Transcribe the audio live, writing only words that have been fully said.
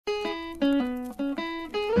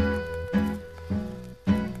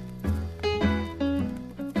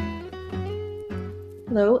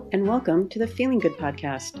Hello, and welcome to the Feeling Good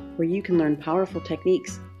podcast, where you can learn powerful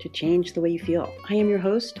techniques to change the way you feel. I am your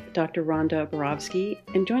host, Dr. Rhonda Borowski,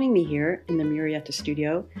 and joining me here in the Murrieta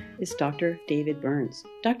studio is Dr. David Burns.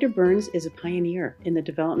 Dr. Burns is a pioneer in the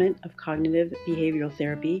development of cognitive behavioral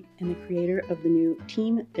therapy and the creator of the new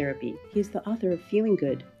team therapy. He is the author of Feeling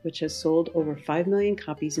Good, which has sold over 5 million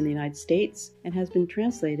copies in the United States and has been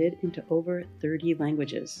translated into over 30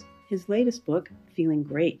 languages. His latest book, Feeling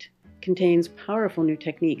Great, contains powerful new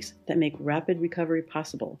techniques that make rapid recovery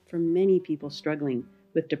possible for many people struggling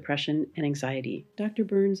with depression and anxiety. Dr.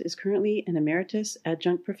 Burns is currently an emeritus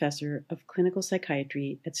adjunct professor of clinical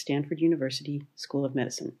psychiatry at Stanford University School of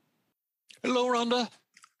Medicine. Hello, Rhonda.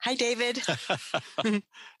 Hi, David.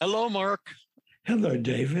 Hello, Mark. Hello,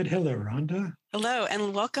 David. Hello, Rhonda. Hello,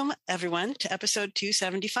 and welcome everyone to episode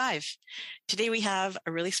 275. Today we have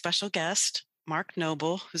a really special guest, Mark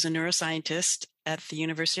Noble, who's a neuroscientist at the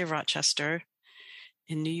University of Rochester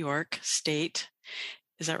in New York State.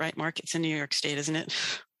 Is that right, Mark? It's in New York State, isn't it?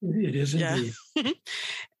 It is indeed. Yeah.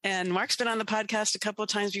 And Mark's been on the podcast a couple of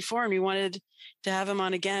times before, and we wanted to have him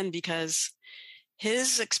on again because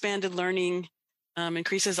his expanded learning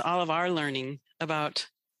increases all of our learning about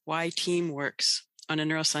why team works on a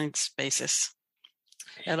neuroscience basis.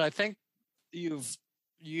 And I think you've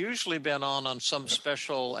usually been on some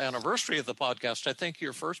special anniversary of the podcast. I think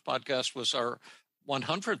your first podcast was our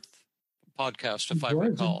 100th podcast, if I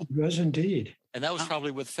recall. It was indeed. And that was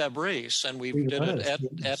probably with Fabrice, and we did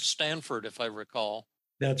it at Stanford, if I recall.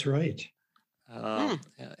 That's right.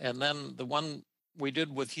 And then the one we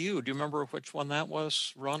did with you, do you remember which one that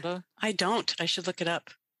was, Rhonda? I don't. I should look it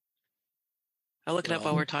up. I'll look it up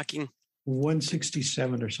while we're talking.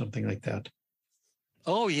 167 or something like that.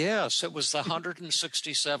 Oh, yes. It was the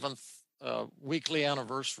 167th weekly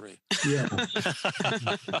anniversary. Yeah.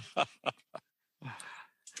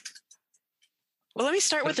 Well, let me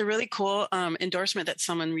start with a really cool endorsement that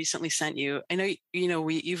someone recently sent you. I know,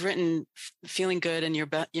 you've written Feeling Good in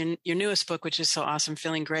your newest book, which is so awesome,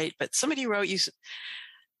 Feeling Great. But somebody wrote you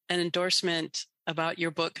an endorsement about your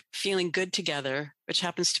book, Feeling Good Together, which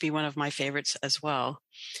happens to be one of my favorites as well.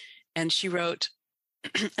 And she wrote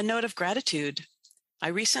a note of gratitude. I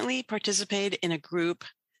recently participated in a group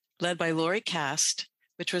led by Lori Cast,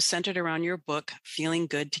 which was centered around your book, Feeling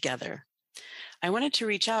Good Together. I wanted to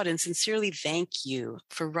reach out and sincerely thank you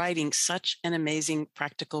for writing such an amazing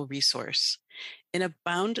practical resource. In a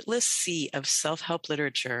boundless sea of self-help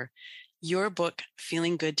literature, your book,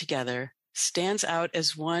 Feeling Good Together, stands out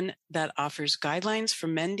as one that offers guidelines for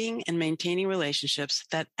mending and maintaining relationships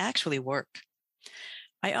that actually work.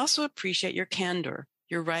 I also appreciate your candor,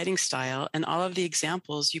 your writing style, and all of the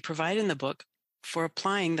examples you provide in the book for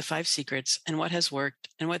applying the 5 secrets and what has worked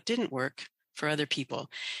and what didn't work for other people.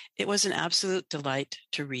 It was an absolute delight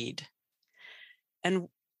to read. And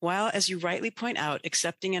while, as you rightly point out,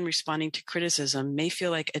 accepting and responding to criticism may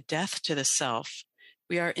feel like a death to the self,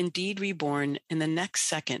 we are indeed reborn in the next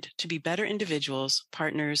second to be better individuals,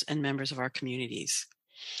 partners, and members of our communities.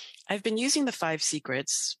 I've been using the 5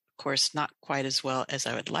 secrets, of course, not quite as well as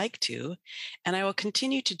I would like to, and I will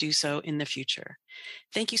continue to do so in the future.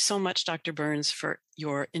 Thank you so much, Dr. Burns, for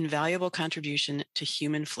your invaluable contribution to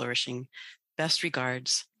human flourishing. Best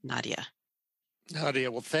regards, Nadia.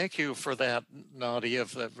 Nadia, well, thank you for that, Nadia,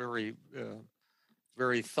 for that very,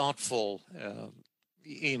 very thoughtful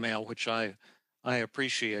email, which I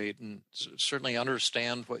appreciate and certainly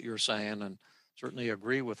understand what you're saying and certainly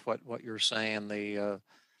agree with what you're saying. The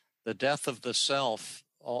death of the self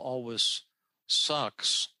always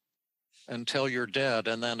sucks until you're dead,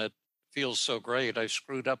 and then it feels so great. I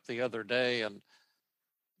screwed up the other day, and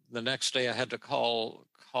the next day I had to call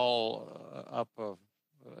up a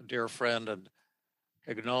dear friend and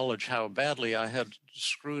acknowledge how badly I had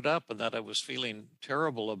screwed up and that I was feeling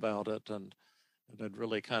terrible about it, and it had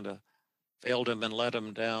really kind of failed him and let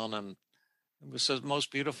him down. And it was the most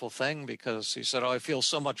beautiful thing because he said, "Oh, I feel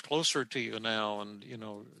so much closer to you now," and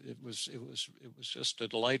it was just a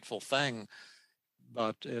delightful thing.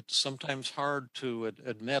 But it's sometimes hard to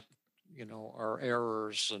admit, our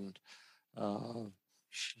errors, and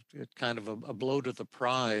it's kind of a blow to the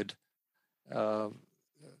pride. Oh,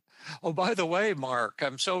 by the way, Mark,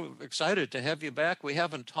 I'm so excited to have you back. We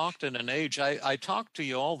haven't talked in an age. I talk to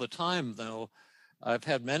you all the time, though. I've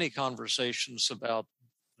had many conversations about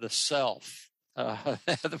the self,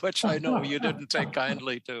 which I know you didn't take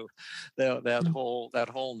kindly to that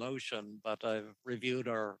whole notion. But I've reviewed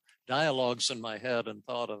our dialogues in my head and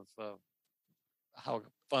thought of how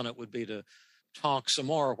fun it would be to talk some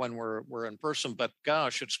more when we're in person. But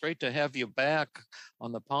gosh, it's great to have you back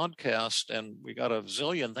on the podcast, and we got a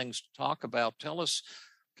zillion things to talk about. Tell us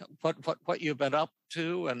what you've been up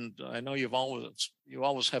to, and I know you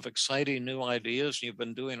always have exciting new ideas. You've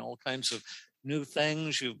been doing all kinds of new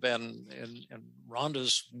things. You've been in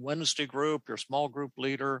Rhonda's Wednesday group, your small group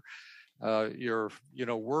leader. You're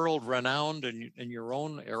world renowned in your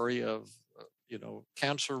own area of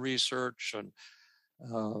cancer research and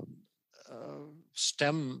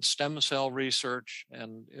stem cell research,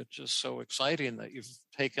 and it's just so exciting that you've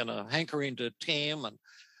taken a hankering to team and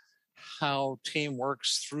how team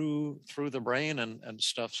works through the brain and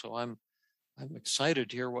stuff. So I'm excited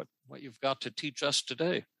to hear what you've got to teach us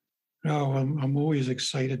today. Oh, I'm always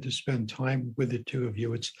excited to spend time with the two of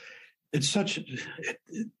you. It's such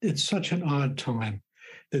an odd time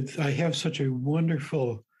that I have such a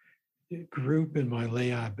wonderful group in my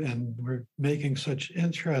lab, and we're making such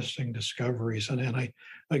interesting discoveries. And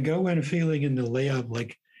I go in feeling in the lab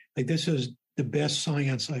like this is the best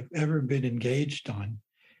science I've ever been engaged on.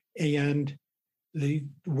 And the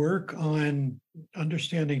work on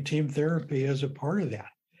understanding team therapy is a part of that.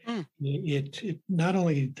 It not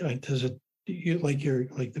only does it,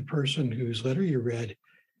 like the person whose letter you read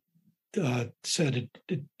said,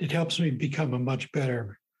 it helps me become a much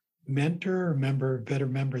better mentor, better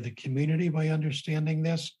member of the community by understanding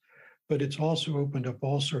this, but it's also opened up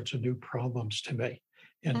all sorts of new problems to me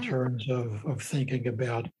in terms of thinking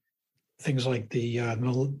about things like the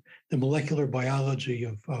molecular biology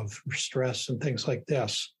of stress and things like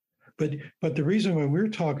this. But the reason why we're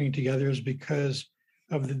talking together is because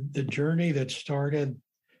of the journey that started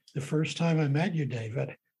the first time I met you,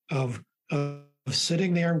 David, of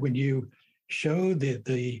sitting there when you showed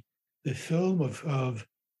the film of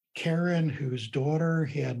Karen, whose daughter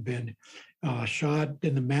had been shot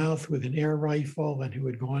in the mouth with an air rifle and who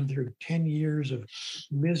had gone through 10 years of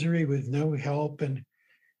misery with no help, and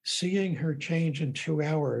seeing her change in 2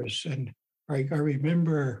 hours. And I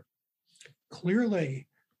remember clearly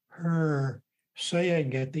her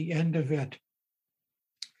saying at the end of it,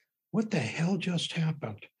 "What the hell just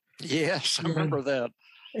happened?" Yes, I remember that.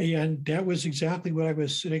 And that was exactly what I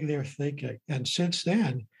was sitting there thinking. And since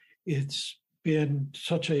then, it's been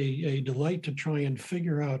such a delight to try and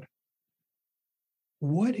figure out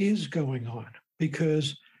what is going on,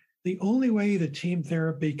 because the only way that team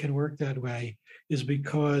therapy can work that way is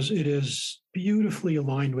because it is beautifully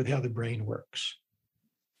aligned with how the brain works.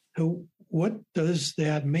 So what does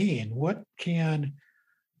that mean? What can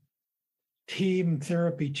team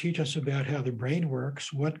therapy teach us about how the brain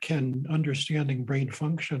works? What can understanding brain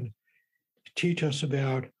function teach us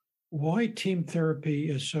about why team therapy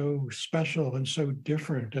is so special and so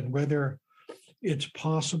different, and whether it's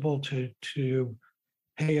possible to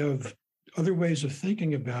have other ways of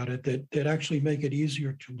thinking about it that actually make it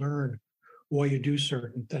easier to learn why you do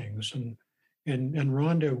certain things. And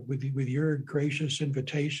Rhonda, with your gracious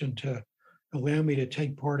invitation to allow me to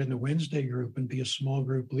take part in the Wednesday group and be a small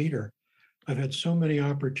group leader, I've had so many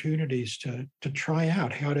opportunities to try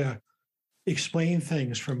out how to explain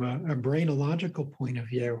things from a brainological point of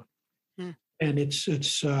view. And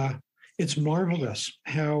it's marvelous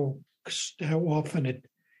how often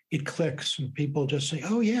it clicks and people just say,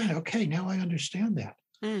 "Oh yeah, okay, now I understand that."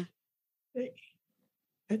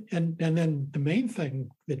 And then the main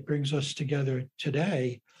thing that brings us together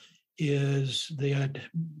today is that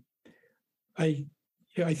I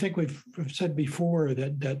think we've said before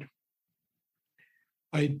that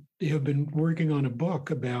I have been working on a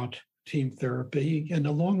book about team therapy, and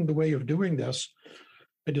along the way of doing this,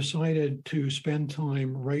 I decided to spend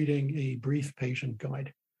time writing a brief patient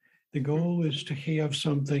guide. The goal is to have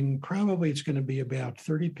something, probably it's going to be about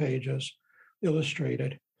 30 pages,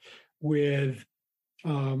 illustrated, with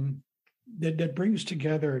that brings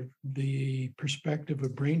together the perspective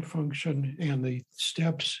of brain function and the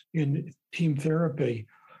steps in team therapy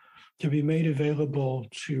to be made available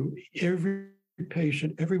to every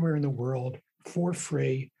patient everywhere in the world for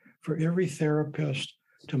free, for every therapist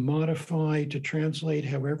to modify, to translate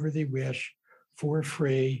however they wish for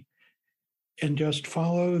free, and just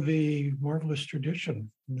follow the marvelous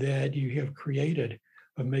tradition that you have created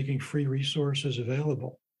of making free resources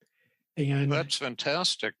available. And that's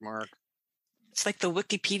fantastic, Mark. It's like the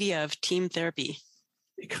Wikipedia of team therapy.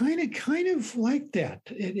 Kind of like that.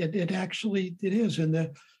 It actually is.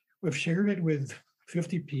 And we've shared it with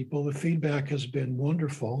 50 people. The feedback has been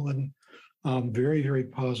wonderful and very, very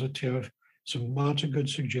positive. Lots of good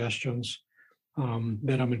suggestions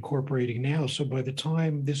that I'm incorporating now. So by the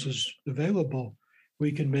time this is available,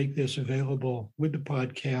 we can make this available with the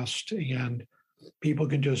podcast, and people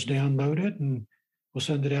can just download it, and we'll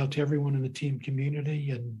send it out to everyone in the team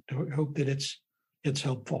community, and hope that it's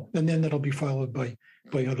helpful. And then that'll be followed by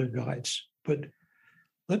other guides. But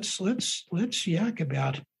let's yak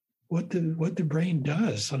about what the brain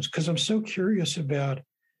does, because I'm so curious about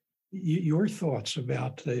your thoughts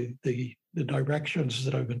about the directions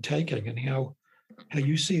that I've been taking and how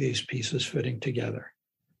you see these pieces fitting together.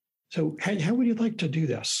 So how would you like to do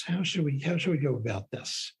this? How should we go about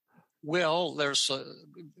this? Well, there's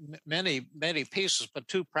many pieces, but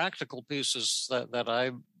two practical pieces that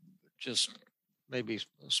I just maybe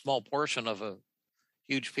a small portion of a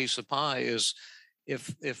huge piece of pie is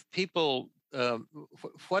if people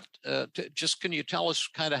just can you tell us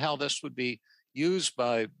kind of how this would be used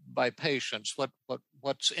by patients?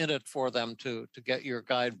 What's in it for them to get your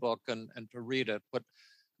guidebook and to read it?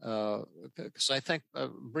 Because I think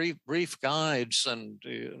brief guides and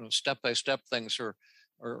step-by-step things are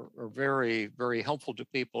very, very helpful to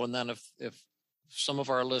people. And then if some of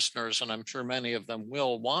our listeners, and I'm sure many of them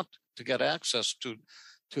will, want to get access to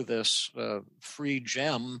this free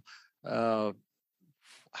gem,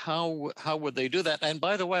 how would they do that? And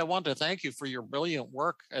by the way, I want to thank you for your brilliant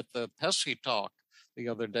work at the PESI talk the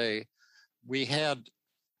other day. We had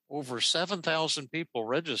over 7,000 people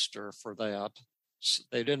register for that.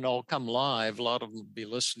 They didn't all come live. A lot of them would be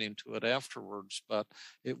listening to it afterwards. But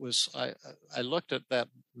it was, I looked at that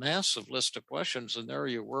massive list of questions, and there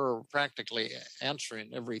you were practically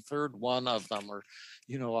answering every third one of them, or,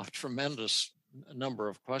 a tremendous number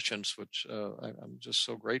of questions, which I'm just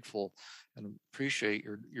so grateful and appreciate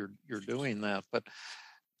you're doing that. But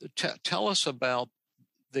tell us about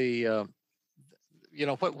the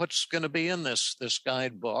what's going to be in this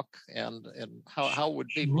guidebook, and how would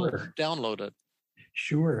people download it?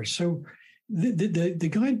 Sure. So the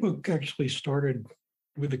guidebook actually started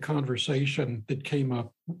with a conversation that came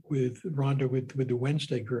up with Rhonda with the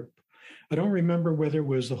Wednesday group. I don't remember whether it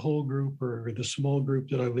was the whole group or the small group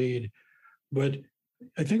that I lead, but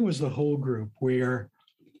I think it was the whole group, where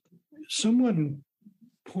someone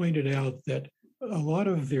pointed out that a lot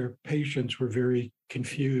of their patients were very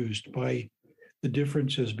confused by the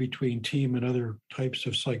differences between team and other types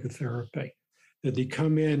of psychotherapy. That they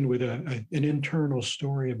come in with an internal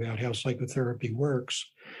story about how psychotherapy works,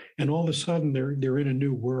 and all of a sudden they're in a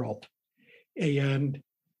new world. And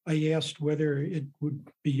I asked whether it would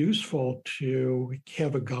be useful to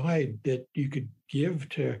have a guide that you could give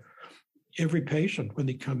to every patient when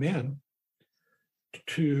they come in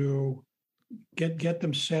to get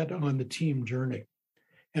them set on the team journey.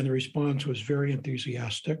 And the response was very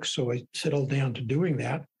enthusiastic. So I settled down to doing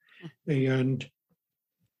that. And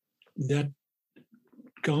that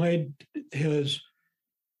guide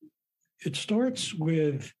starts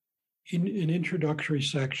with an introductory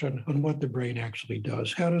section on what the brain actually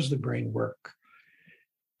does. How does the brain work?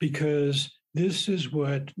 Because this is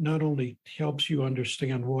what not only helps you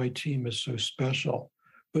understand why team is so special,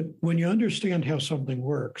 but when you understand how something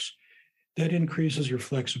works, that increases your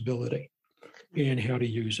flexibility in how to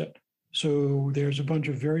use it. So there's a bunch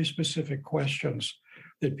of very specific questions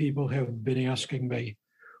that people have been asking me.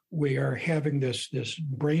 We are having this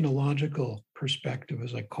brainological perspective,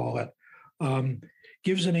 as I call it,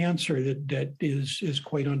 gives an answer that is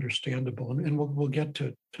quite understandable, and we'll get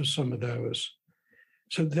to some of those.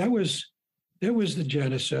 So that was the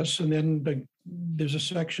genesis, and then there's a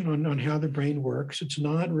section on how the brain works. It's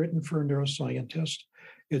not written for a neuroscientist.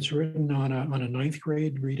 It's written on a ninth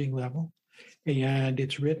grade reading level, and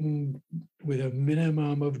it's written with a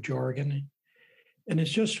minimum of jargon. And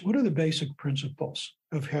it's just, what are the basic principles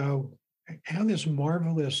of how this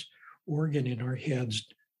marvelous organ in our heads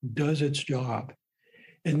does its job?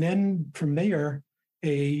 And then from there,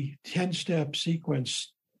 a 10-step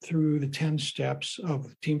sequence through the 10 steps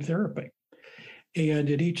of team therapy. And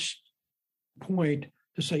at each point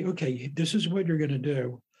to say, okay, this is what you're going to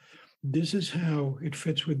do. This is how it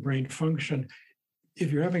fits with brain function.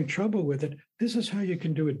 If you're having trouble with it, this is how you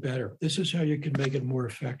can do it better. This is how you can make it more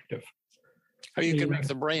effective. How you can make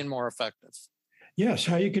the brain more effective. Yes,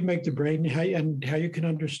 how you can make the brain, how you can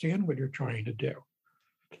understand what you're trying to do.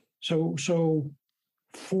 So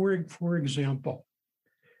for example,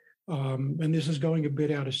 and this is going a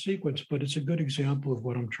bit out of sequence, but it's a good example of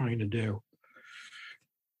what I'm trying to do.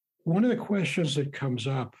 One of the questions that comes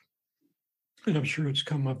up, and I'm sure it's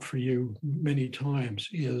come up for you many times,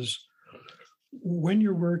 is when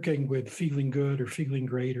you're working with Feeling Good or Feeling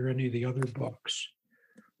Great or any of the other books,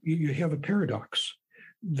 you have a paradox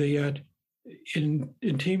that in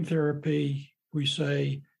team therapy, we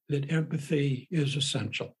say that empathy is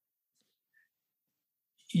essential.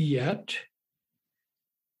 Yet,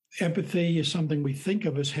 empathy is something we think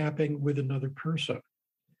of as happening with another person.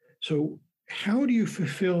 So how do you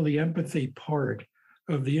fulfill the empathy part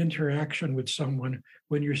of the interaction with someone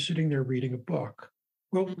when you're sitting there reading a book?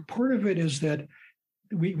 Well, part of it is that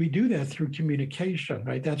we do that through communication,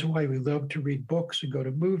 right? That's why we love to read books and go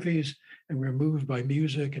to movies, and we're moved by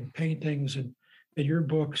music and paintings. And your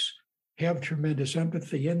books have tremendous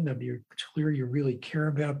empathy in them. It's clear you really care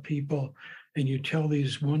about people, and you tell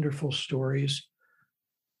these wonderful stories.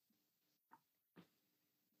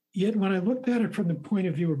 Yet when I looked at it from the point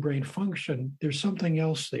of view of brain function, there's something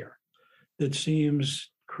else there that seems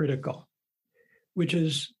critical, which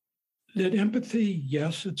is that empathy,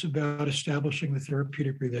 yes, it's about establishing the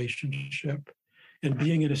therapeutic relationship and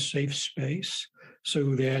being in a safe space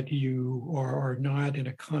so that you are not in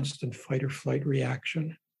a constant fight or flight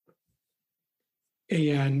reaction,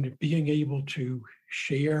 and being able to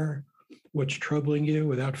share what's troubling you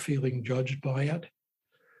without feeling judged by it.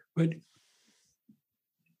 But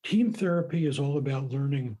team therapy is all about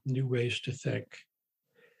learning new ways to think.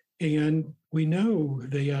 And we know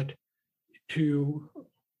that to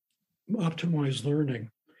optimize learning,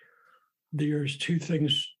 there's two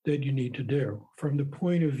things that you need to do. From the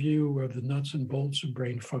point of view of the nuts and bolts of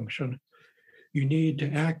brain function, you need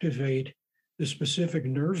to activate the specific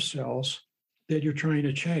nerve cells that you're trying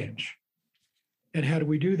to change. And how do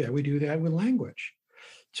we do that? We do that with language.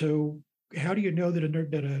 So how do you know that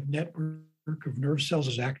a network of nerve cells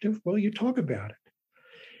is active? Well, you talk about it.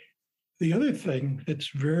 The other thing that's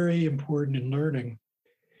very important in learning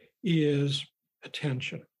is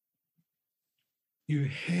attention. You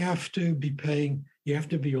have to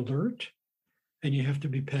be alert, and you have to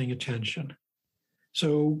be paying attention.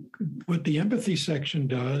 So what the empathy section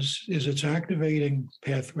does is it's activating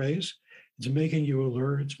pathways. It's making you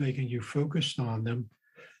alert. It's making you focused on them.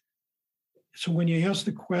 So when you ask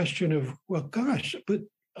the question of, well, gosh, but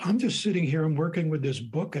I'm just sitting here, I'm working with this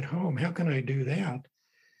book at home, how can I do that?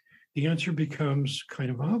 The answer becomes kind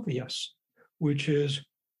of obvious, which is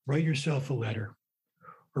write yourself a letter,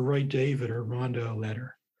 or write David or Rhonda a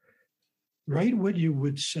letter. Write what you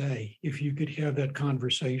would say if you could have that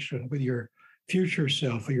conversation with your future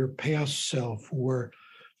self or your past self, or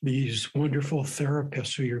these wonderful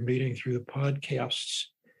therapists who you're meeting through the podcasts.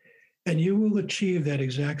 And you will achieve that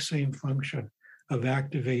exact same function of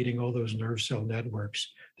activating all those nerve cell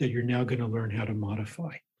networks that you're now going to learn how to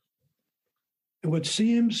modify. And what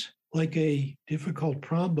seems like a difficult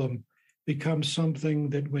problem becomes something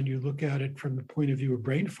that when you look at it from the point of view of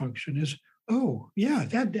brain function is, oh, yeah,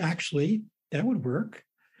 that would work.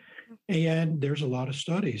 And there's a lot of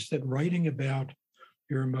studies that writing about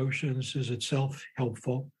your emotions is itself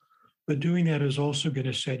helpful, but doing that is also going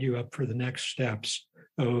to set you up for the next steps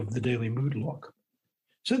of the daily mood log.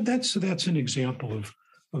 So that's an example of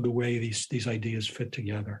the way these ideas fit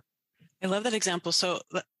together. I love that example.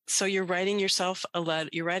 So you're writing yourself a letter.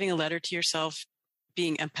 You're writing a letter to yourself,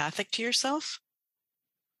 being empathic to yourself.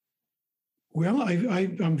 Well,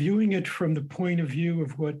 I'm viewing it from the point of view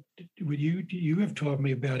of what you have taught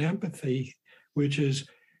me about empathy, which is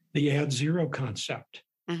the add zero concept.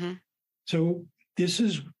 Mm-hmm. So this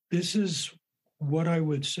is what I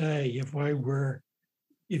would say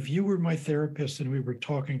if you were my therapist and we were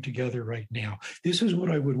talking together right now. This is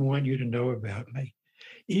what I would want you to know about me,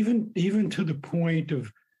 even to the point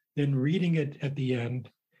of then reading it at the end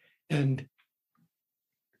and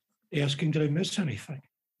asking, did I miss anything?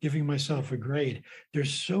 Giving myself a grade.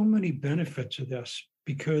 There's so many benefits of this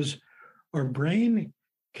because our brain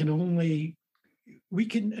in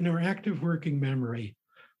our active working memory,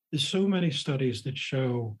 there's so many studies that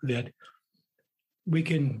show that we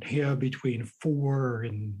can have between 4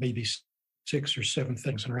 and maybe 6 or 7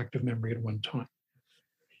 things in our active memory at one time.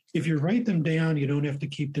 If you write them down, you don't have to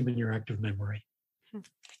keep them in your active memory.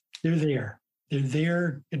 They're there. They're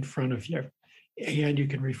there in front of you. And you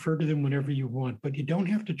can refer to them whenever you want, but you don't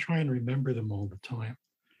have to try and remember them all the time.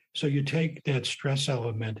 So you take that stress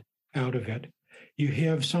element out of it. You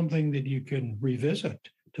have something that you can revisit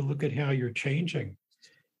to look at how you're changing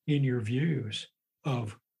in your views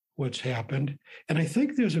of what's happened. And I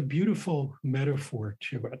think there's a beautiful metaphor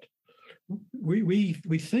to it.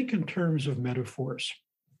 We think in terms of metaphors.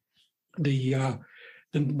 The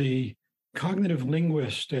cognitive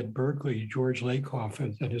linguist at Berkeley, George Lakoff,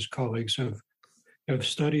 and his colleagues have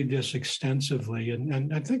studied this extensively.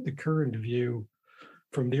 And I think the current view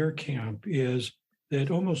from their camp is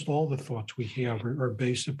that almost all the thoughts we have are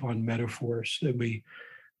based upon metaphors that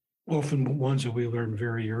often ones that we learn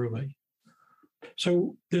very early.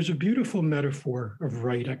 So there's a beautiful metaphor of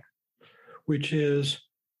writing, which is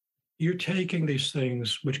you're taking these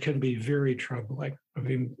things, which can be very troubling. I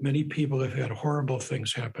mean, many people have had horrible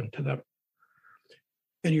things happen to them,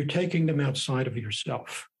 and you're taking them outside of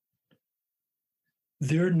yourself.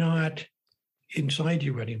 They're not inside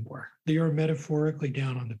you anymore. They are metaphorically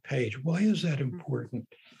down on the page. Why is that important?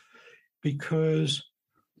 Because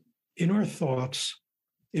in our thoughts,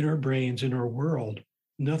 in our brains, in our world,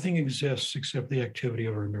 nothing exists except the activity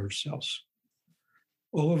of our nerve cells.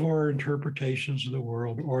 All of our interpretations of the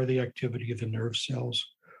world are the activity of the nerve cells.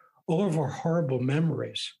 All of our horrible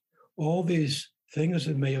memories, all these things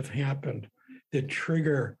that may have happened that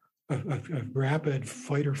trigger a rapid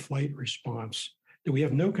fight or flight response that we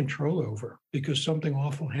have no control over because something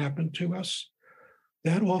awful happened to us,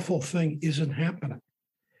 that awful thing isn't happening.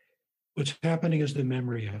 What's happening is the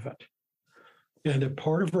memory of it. And a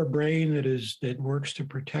part of our brain that works to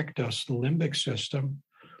protect us, the limbic system,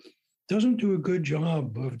 doesn't do a good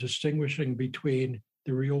job of distinguishing between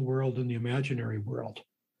the real world and the imaginary world.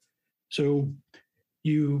 So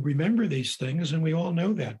you remember these things, and we all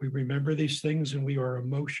know that. We remember these things, and we are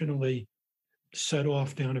emotionally set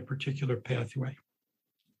off down a particular pathway.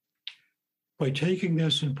 By taking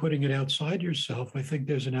this and putting it outside yourself, I think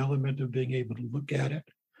there's an element of being able to look at it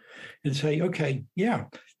and say, okay, yeah,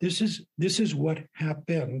 this is what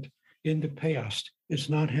happened in the past. It's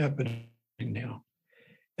not happening now.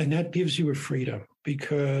 And that gives you a freedom,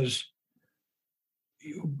 because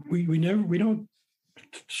we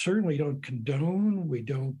certainly don't condone,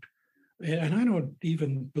 and I don't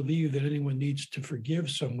even believe that anyone needs to forgive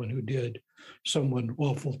someone who did someone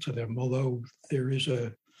awful to them, although there is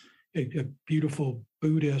a beautiful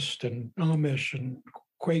Buddhist and Amish and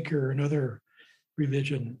Quaker and other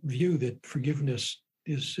religion view that forgiveness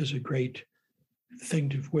is a great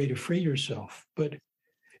way to free yourself. But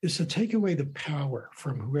it's to take away the power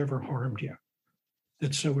from whoever harmed you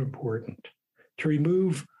that's so important, to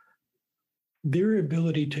remove their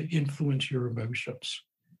ability to influence your emotions.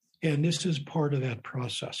 And this is part of that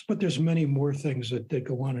process. But there's many more things that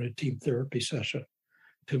go on in a team therapy session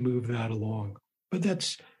to move that along. But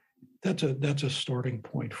that's a starting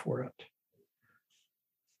point for it.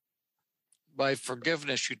 By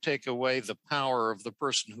forgiveness, you take away the power of the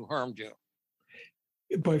person who harmed you.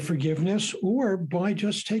 By forgiveness, or by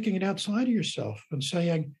just taking it outside of yourself and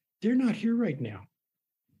saying, they're not here right now.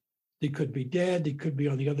 They could be dead. They could be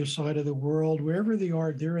on the other side of the world. Wherever they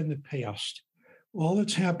are, they're in the past. All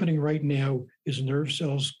that's happening right now is nerve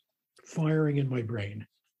cells firing in my brain.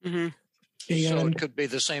 Mm-hmm. So it could be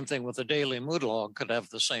the same thing with a daily mood log, could have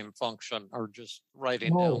the same function, or just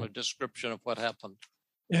writing down a description of what happened.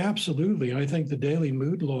 Absolutely. I think the daily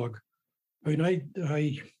mood log, I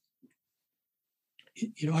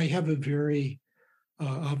have a very,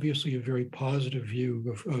 obviously a very positive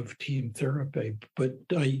view of team therapy, but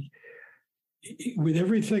with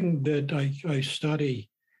everything that I study,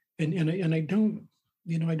 and I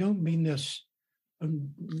don't mean this,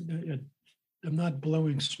 I'm not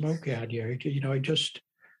blowing smoke at you.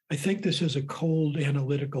 I think this is a cold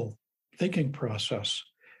analytical thinking process.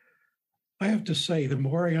 I have to say, the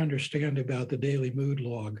more I understand about the daily mood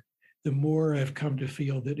log, the more I've come to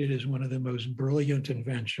feel that it is one of the most brilliant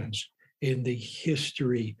inventions in the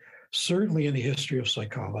history, certainly in the history of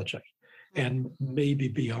psychology, and maybe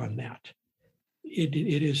beyond that. It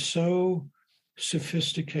is so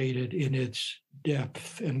sophisticated in its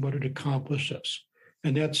depth and what it accomplishes.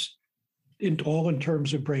 And that's all in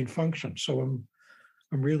terms of brain function. So I'm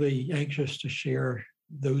really anxious to share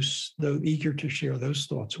eager to share those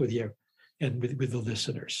thoughts with you and with the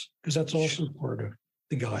listeners, because that's also part of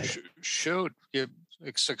the guide. Shoot,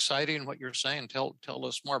 it's exciting what you're saying. Tell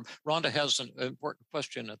us more. Rhonda has an important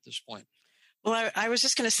question at this point. Well, I was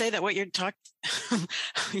just going to say that what you're talking,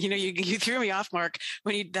 you threw me off, Mark,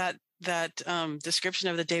 when you that description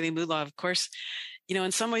of the daily mood log. Of course,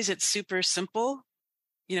 in some ways it's super simple,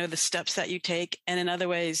 the steps that you take, and in other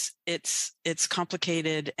ways it's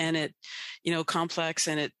complicated and it, complex,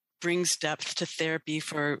 and it brings depth to therapy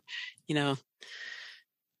for, to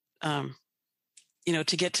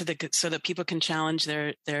get to so that people can challenge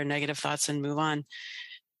their negative thoughts and move on.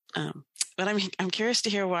 But I'm curious to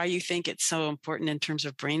hear why you think it's so important in terms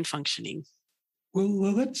of brain functioning. Well,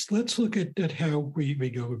 let's look at how we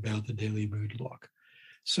go about the daily mood log.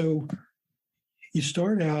 So you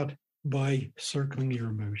start out by circling your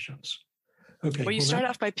emotions. Okay. Well, you start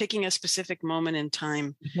off by picking a specific moment in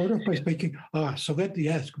time. You start off by speaking.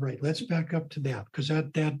 Yes, great. Let's back up to that, because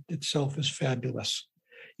that itself is fabulous.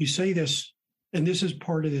 You say this, and this is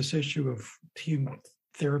part of this issue of team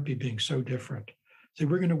therapy being so different. So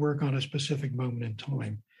we're going to work on a specific moment in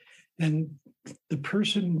time. And the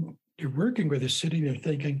person you're working with is sitting there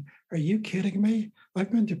thinking, are you kidding me?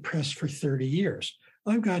 I've been depressed for 30 years.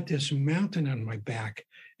 I've got this mountain on my back,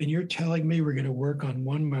 and you're telling me we're going to work on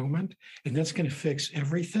one moment and that's going to fix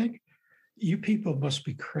everything? You people must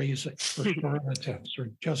be crazy, or charlatans, or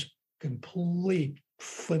just complete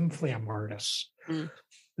flim-flam artists. Mm.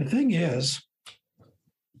 The thing is,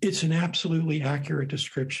 It's an absolutely accurate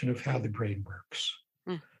description of how the brain works.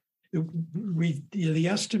 The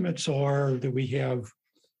estimates are that we have,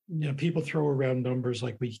 people throw around numbers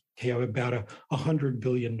like we have about 100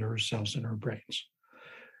 billion nerve cells in our brains.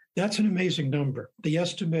 That's an amazing number. The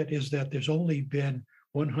estimate is that there's only been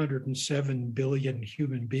 107 billion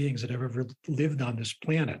human beings that have ever lived on this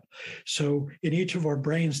planet. So in each of our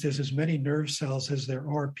brains, there's as many nerve cells as there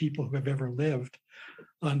are people who have ever lived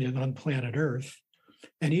on planet Earth.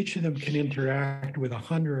 And each of them can interact with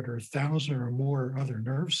 100 or 1,000 or more other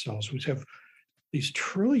nerve cells, which have these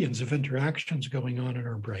trillions of interactions going on in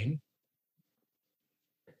our brain.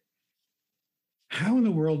 How in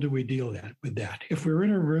the world do we deal with that? If we're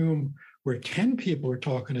in a room where 10 people are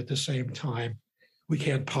talking at the same time, we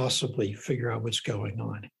can't possibly figure out what's going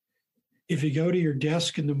on. If you go to your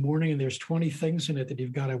desk in the morning and there's 20 things in it that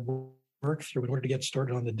you've got to work through in order to get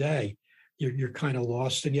started on the day, you're kind of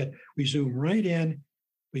lost. And yet we zoom right in,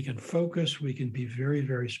 we can focus, we can be very,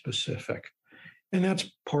 very specific. And that's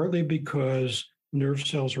partly because nerve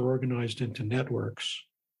cells are organized into networks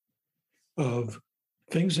of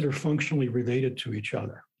things that are functionally related to each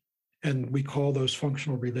other. And we call those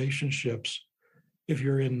functional relationships, if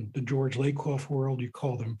you're in the George Lakoff world, you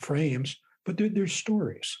call them frames, but they're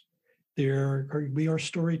stories. We are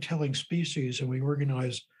storytelling species, and we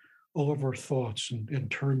organize all of our thoughts in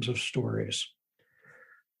terms of stories.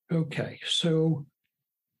 Okay, so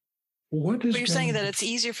what is... But you're saying that it's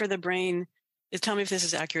easier for the brain, tell me if this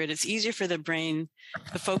is accurate, it's easier for the brain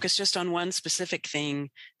to focus just on one specific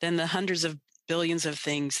thing than the hundreds of billions of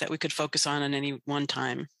things that we could focus on any one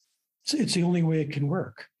time. It's the only way it can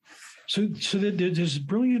work. So there's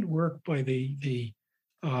brilliant work by the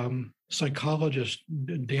psychologist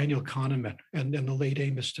Daniel Kahneman and the late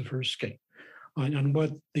Amos Tversky on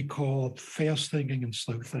what they call fast thinking and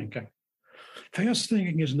slow thinking. Fast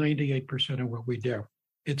thinking is 98% of what we do.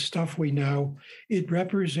 It's stuff we know. It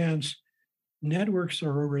represents networks that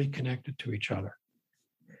are already connected to each other.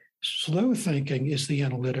 Slow thinking is the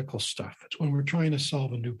analytical stuff. It's when we're trying to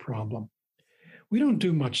solve a new problem. We don't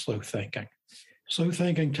do much slow thinking. Slow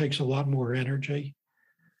thinking takes a lot more energy.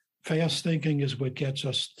 Fast thinking is what gets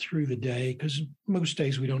us through the day, because most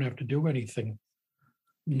days we don't have to do anything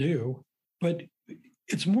new. But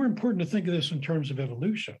it's more important to think of this in terms of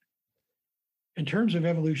evolution. In terms of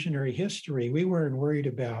evolutionary history, we weren't worried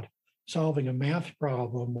about solving a math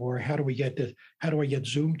problem or how do I get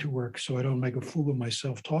Zoom to work so I don't make a fool of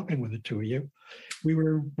myself talking with the two of you. We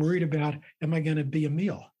were worried about, am I going to be a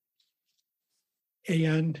meal?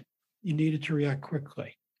 And you needed to react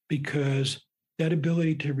quickly, because that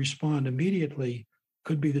ability to respond immediately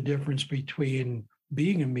could be the difference between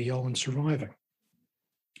being a meal and surviving.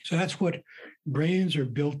 So that's what brains are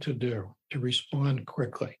built to do, to respond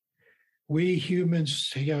quickly. We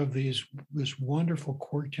humans have this wonderful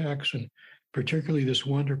cortex, and particularly this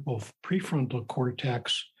wonderful prefrontal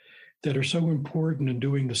cortex, that are so important in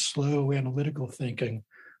doing the slow analytical thinking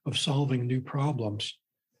of solving new problems.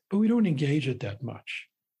 But we don't engage it that much,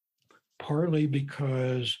 partly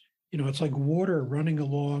because, it's like water running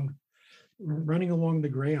along the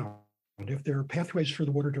ground. If there are pathways for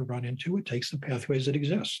the water to run into, it takes the pathways that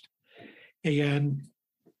exist. And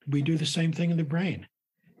we do the same thing in the brain.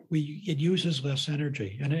 It uses less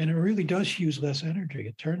energy, and it really does use less energy.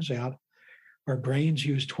 It turns out our brains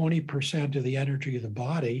use 20% of the energy of the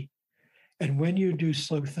body. And when you do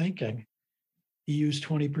slow thinking, you use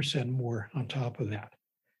 20% more on top of that.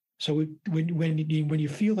 So when you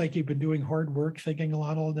feel like you've been doing hard work, thinking a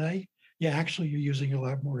lot all day, actually you're using a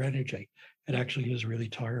lot more energy. It actually is really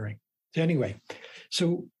tiring. Anyway,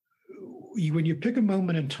 so when you pick a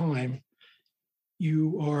moment in time,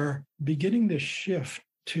 you are beginning this shift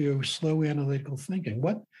to slow analytical thinking.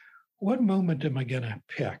 What moment am I going to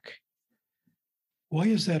pick? Why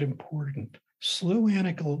is that important? Slow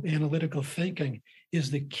analytical thinking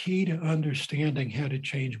is the key to understanding how to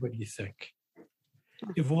change what you think.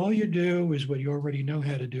 If all you do is what you already know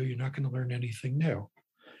how to do, you're not going to learn anything new.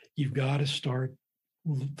 You've got to start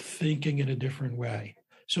thinking in a different way.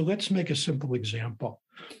 So let's make a simple example.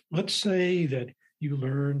 Let's say that you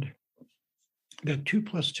learned that 2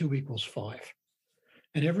 + 2 = 5.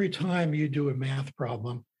 And every time you do a math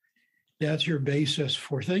problem, that's your basis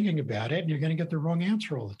for thinking about it, and you're going to get the wrong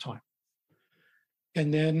answer all the time.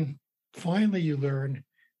 And then finally you learn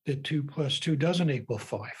that 2 + 2 doesn't equal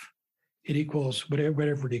 5. It equals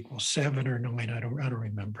whatever it equals, 7 or 9. I don't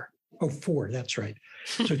remember. Oh, 4. That's right.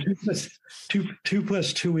 So 2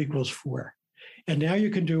 + 2 = 4. And now you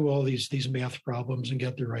can do all these math problems and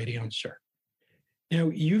get the right answer. Now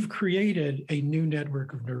you've created a new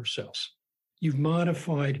network of nerve cells. You've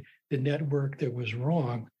modified the network that was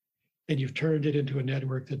wrong, and you've turned it into a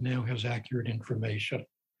network that now has accurate information.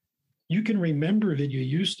 You can remember that you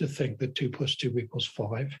used to think that 2 + 2 =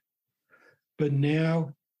 5, but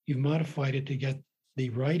now you've modified it to get the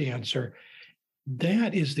right answer.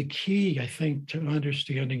 That is the key, I think, to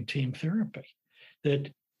understanding team therapy,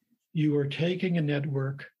 that you are taking a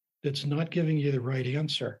network that's not giving you the right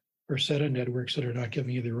answer, or set of networks that are not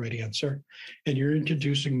giving you the right answer, and you're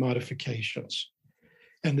introducing modifications.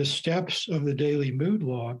 And the steps of the daily mood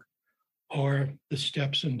log are the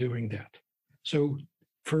steps in doing that. So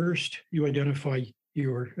first, you identify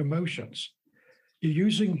your emotions. You're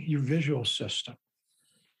using your visual system.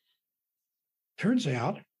 Turns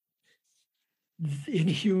out, in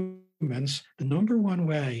humans, the number one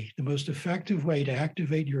way, the most effective way to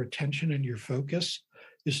activate your attention and your focus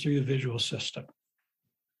is through the visual system.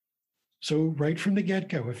 So right from the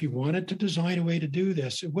get-go, if you wanted to design a way to do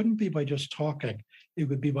this, it wouldn't be by just talking. It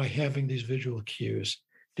would be by having these visual cues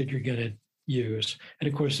that you're going to use. And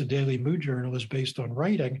of course, the Daily Mood Journal is based on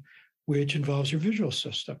writing, which involves your visual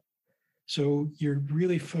system. So you're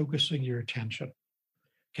really focusing your attention.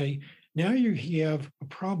 Okay, now you have a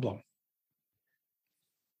problem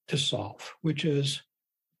to solve, which is,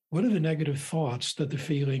 what are the negative thoughts that the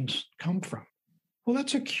feelings come from? Well,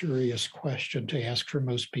 that's a curious question to ask for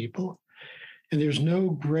most people. And there's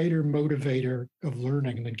no greater motivator of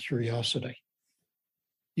learning than curiosity.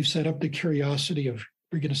 You've set up the curiosity of,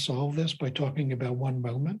 we're going to solve this by talking about one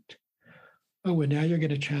moment. Oh, and now you're going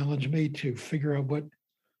to challenge me to figure out what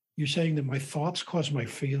you're saying, that my thoughts cause my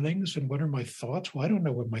feelings. And what are my thoughts? Well, I don't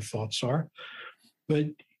know what my thoughts are. But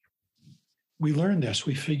we learn this.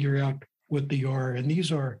 We figure out what they are. And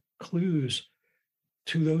these are clues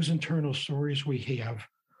to those internal stories we have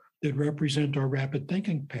that represent our rapid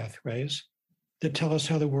thinking pathways that tell us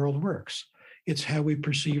how the world works. It's how we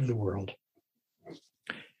perceive the world.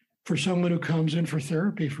 For someone who comes in for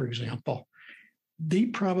therapy, for example, they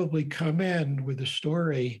probably come in with a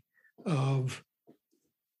story of,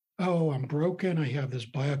 oh, I'm broken, I have this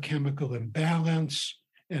biochemical imbalance,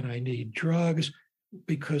 and I need drugs,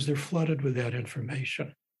 because they're flooded with that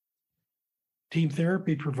information. Team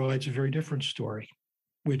therapy provides a very different story,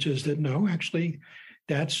 which is that, no, actually,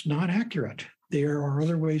 that's not accurate. There are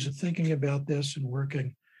other ways of thinking about this and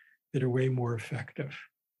working that are way more effective.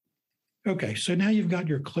 Okay, so now you've got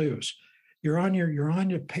your clues. You're on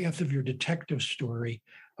your path of your detective story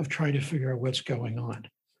of trying to figure out what's going on.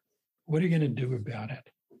 What are you going to do about it?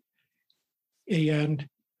 And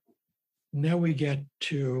now we get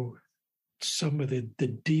to some of the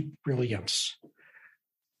deep brilliance.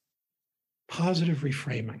 Positive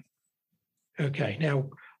reframing. Okay, now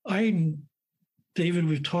David,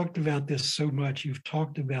 we've talked about this so much. You've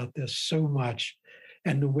talked about this so much,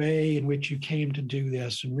 and the way in which you came to do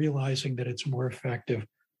this and realizing that it's more effective.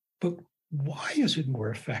 But why is it more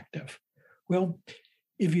effective? Well,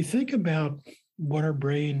 if you think about what our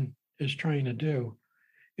brain is trying to do,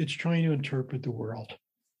 it's trying to interpret the world.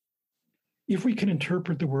 If we can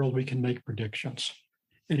interpret the world, we can make predictions.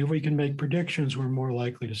 And if we can make predictions, we're more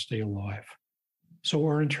likely to stay alive. So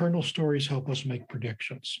our internal stories help us make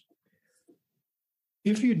predictions.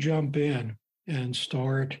 If you jump in and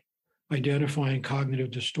start identifying cognitive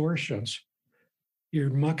distortions, you're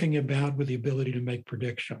mucking about with the ability to make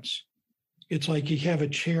predictions. It's like you have a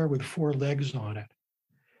chair with 4 legs on it.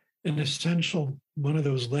 An essential one of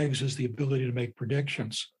those legs is the ability to make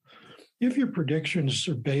predictions. If your predictions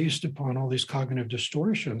are based upon all these cognitive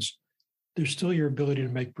distortions, there's still your ability to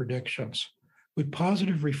make predictions. With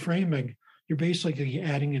positive reframing, you're basically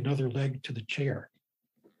adding another leg to the chair.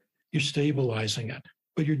 You're stabilizing it,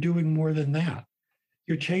 but you're doing more than that.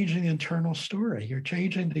 You're changing the internal story. You're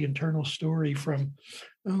changing the internal story from,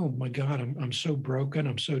 oh my God, I'm so broken,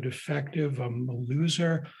 I'm so defective, I'm a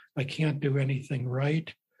loser, I can't do anything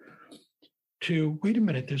right, to, wait a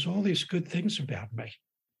minute, there's all these good things about me.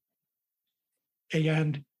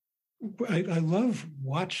 And I love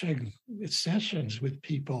watching sessions with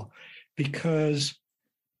people because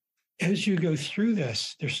as you go through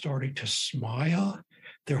this, they're starting to smile.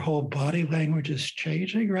 Their whole body language is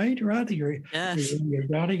changing, right, Rhonda? You're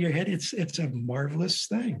nodding your head. It's a marvelous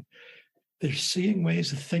thing. They're seeing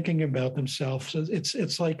ways of thinking about themselves.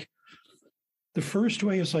 It's like the first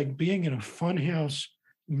way is like being in a funhouse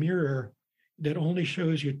mirror that only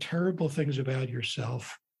shows you terrible things about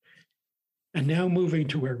yourself. And now moving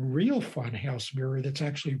to a real funhouse mirror that's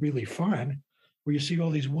actually really fun, where you see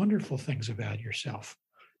all these wonderful things about yourself.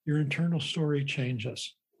 Your internal story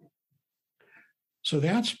changes. So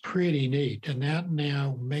that's pretty neat. And that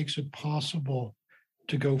now makes it possible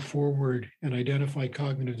to go forward and identify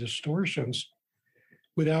cognitive distortions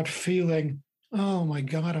without feeling oh my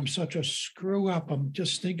God, I'm such a screw up. I'm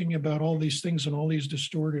just thinking about all these things in all these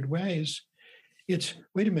distorted ways. It's,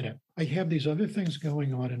 wait a minute, I have these other things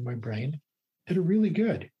going on in my brain that are really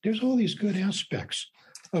good. There's all these good aspects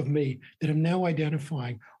of me that I'm now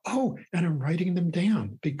identifying. Oh, and I'm writing them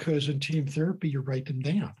down, because in team therapy, you write them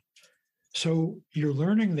down. So you're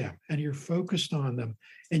learning them and you're focused on them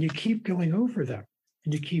and you keep going over them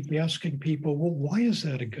and you keep asking people, well, why is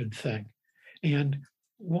that a good thing? And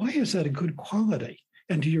why is that a good quality?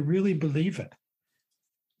 And do you really believe it?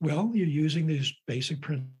 Well, you're using these basic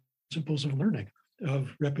principles of learning,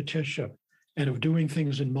 of repetition, and of doing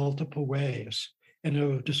things in multiple ways, and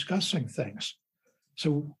of discussing things.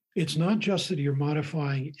 So it's not just that you're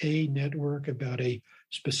modifying a network about a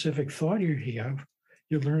specific thought you have,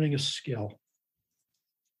 you're learning a skill.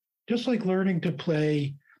 Just like learning to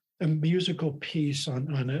play a musical piece on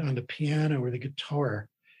the piano or the guitar.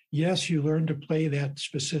 Yes, you learn to play that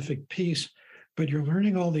specific piece, but you're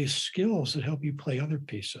learning all these skills that help you play other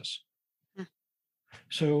pieces.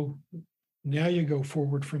 So now you go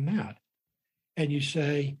forward from that and you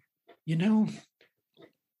say, you know,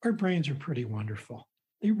 our brains are pretty wonderful.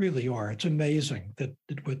 They really are. It's amazing that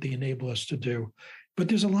what they enable us to do. But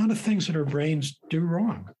there's a lot of things that our brains do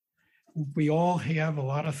wrong. We all have a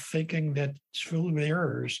lot of thinking that's filled with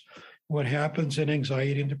errors. What happens in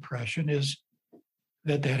anxiety and depression is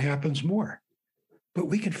that happens more. But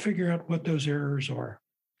we can figure out what those errors are.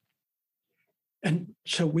 And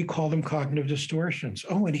so we call them cognitive distortions.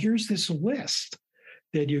 Oh, and here's this list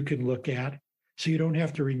that you can look at so you don't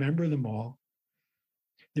have to remember them all.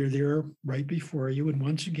 They're there right before you. And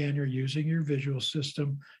once again, you're using your visual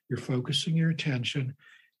system, you're focusing your attention.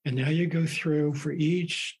 And now you go through for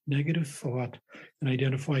each negative thought and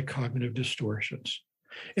identify cognitive distortions.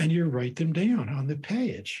 And you write them down on the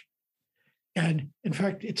page. And in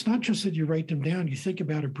fact, it's not just that you write them down, you think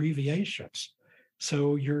about abbreviations.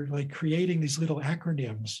 So you're like creating these little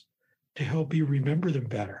acronyms to help you remember them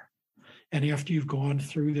better. And after you've gone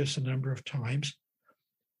through this a number of times,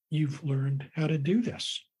 you've learned how to do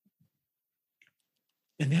this.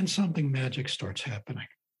 And then something magic starts happening.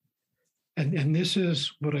 And this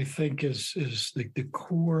is what I think is the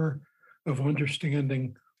core of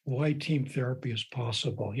understanding why team therapy is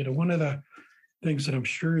possible. You know, one of the things that I'm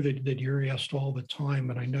sure that you're asked all the time,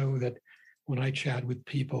 and I know that when I chat with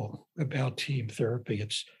people about team therapy,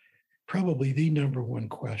 it's probably the number one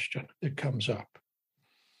question that comes up.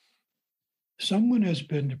 Someone has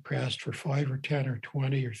been depressed for 5 or 10 or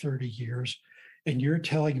 20 or 30 years, and you're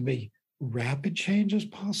telling me rapid change is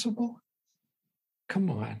possible? Come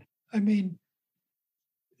on. I mean,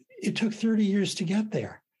 it took 30 years to get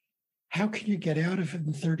there. How can you get out of it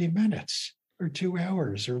in 30 minutes or 2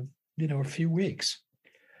 hours or, a few weeks?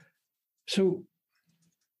 So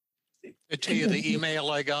I tell you the email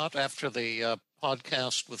I got after the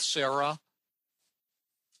podcast with Sarah,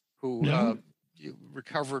 who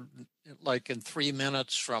recovered like in 3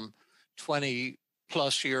 minutes from 20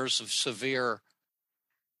 plus years of severe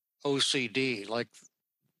OCD, like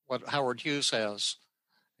what Howard Hughes has.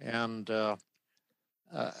 And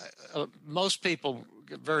most people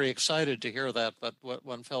get very excited to hear that, but what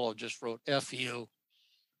one fellow just wrote, F you.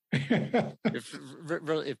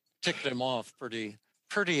 It ticked him off pretty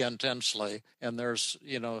intensely. And there's,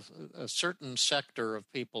 a certain sector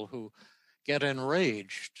of people who get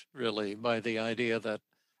enraged, really, by the idea that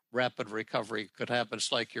rapid recovery could happen.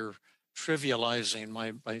 It's like you're trivializing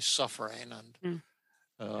my suffering.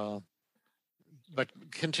 And but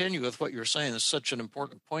continue with what you're saying. It's such an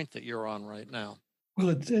important point that you're on right now.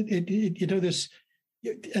 Well, this,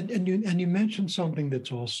 and you mentioned something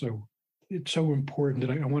that's also, it's so important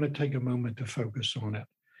that I want to take a moment to focus on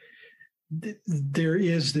it. There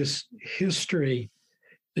is this history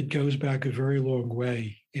that goes back a very long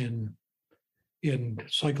way in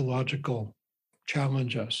psychological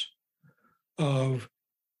challenges of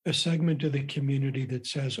a segment of the community that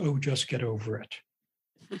says, "Oh, just get over it."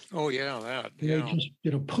 Oh yeah, that. Yeah.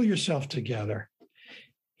 Just pull yourself together.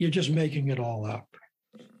 You're just making it all up.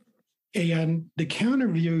 And the counter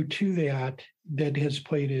view to that has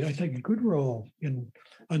played, I think, a good role in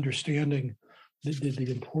understanding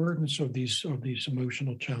the importance of these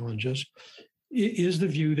emotional challenges is the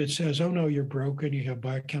view that says, "Oh no, you're broken. You have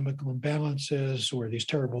biochemical imbalances, or these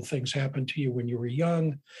terrible things happened to you when you were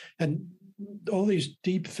young," and all these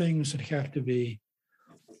deep things that have to be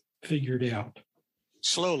figured out.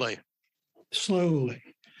 Slowly. So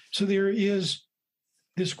there is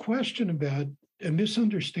this question about a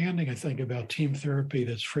misunderstanding, I think, about team therapy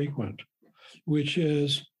that's frequent, which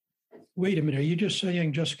is, wait a minute, are you just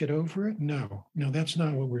saying just get over it? No, that's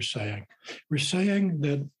not what we're saying. We're saying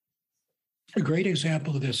that a great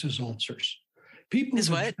example of this is ulcers. People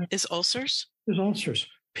is what? Is ulcers? Is ulcers.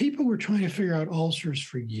 People were trying to figure out ulcers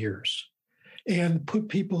for years and put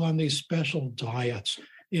people on these special diets,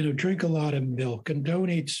 drink a lot of milk and don't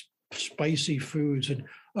eat spicy foods. And,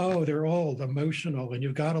 they're all emotional and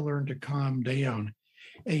you've got to learn to calm down.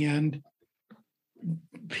 And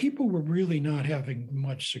people were really not having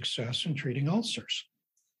much success in treating ulcers.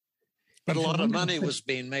 But a lot of money was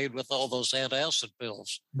being made with all those antacid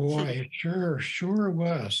pills. Boy, sure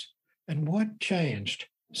was. And what changed?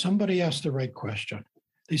 Somebody asked the right question.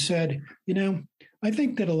 They said, I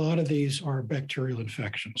think that a lot of these are bacterial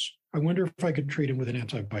infections. I wonder if I could treat them with an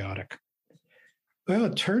antibiotic. Well,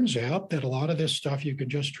 it turns out that a lot of this stuff you can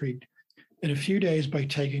just treat in a few days by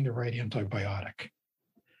taking the right antibiotic.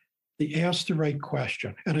 They asked the right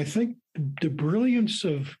question. And I think the brilliance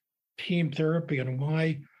of team therapy and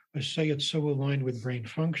why I say it's so aligned with brain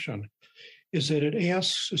function is that it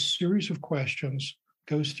asks a series of questions,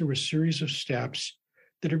 goes through a series of steps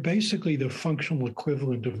that are basically the functional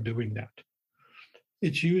equivalent of doing that.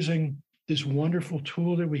 It's using this wonderful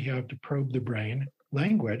tool that we have to probe the brain,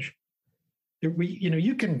 language, that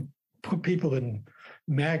you can put people in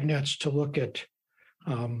magnets to look at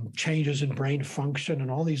changes in brain function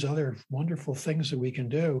and all these other wonderful things that we can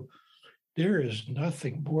do. There is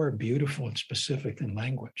nothing more beautiful and specific than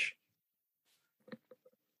language.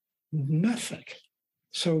 Nothing.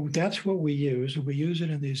 So that's what we use. We use it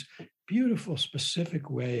in these beautiful, specific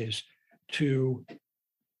ways to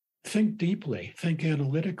think deeply, think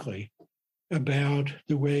analytically about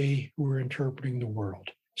the way we're interpreting the world.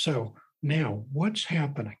 So now, what's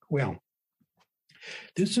happening? Well,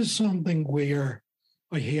 this is something where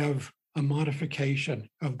I have a modification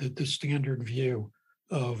of the standard view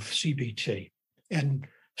of CBT and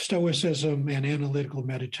Stoicism and analytical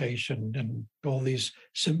meditation and all these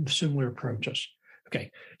similar approaches.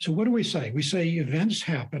 Okay, so what do we say? We say events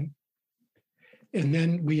happen, and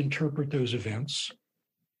then we interpret those events.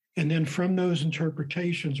 And then from those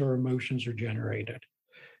interpretations, our emotions are generated.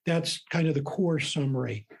 That's kind of the core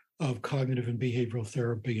summary of cognitive and behavioral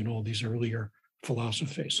therapy and all these earlier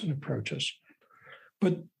philosophies and approaches.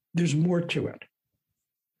 But there's more to it.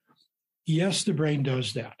 Yes, the brain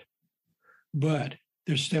does that. But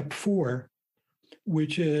there's step 4,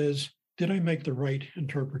 which is, did I make the right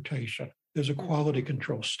interpretation? There's a quality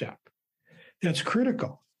control step. That's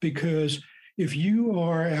critical because if you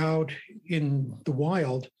are out in the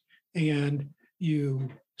wild and you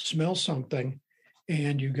smell something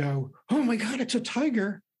and you go, oh my God, it's a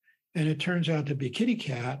tiger, and it turns out to be a kitty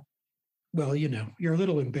cat, well, you're a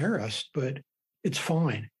little embarrassed, but it's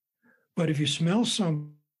fine. But if you smell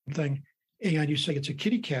something and you say it's a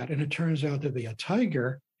kitty cat and it turns out to be a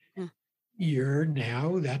tiger, you're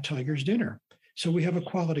now that tiger's dinner. So we have a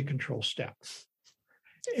quality control step.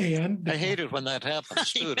 And I hate it when that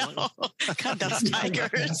happens too. God, those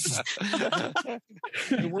tigers.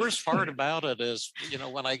 The worst part about it is,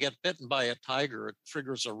 when I get bitten by a tiger, it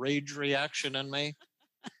triggers a rage reaction in me.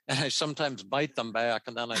 And I sometimes bite them back,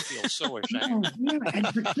 and then I feel so ashamed.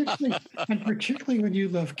 And particularly when you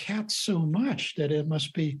love cats so much that it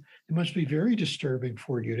must be very disturbing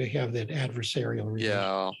for you to have that adversarial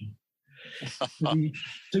reaction. Yeah.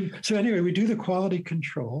 So anyway, we do the quality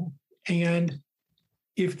control, and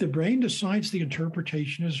if the brain decides the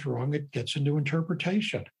interpretation is wrong, it gets into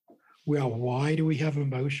interpretation. Well, why do we have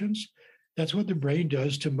emotions? That's what the brain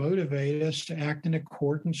does to motivate us to act in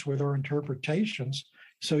accordance with our interpretations.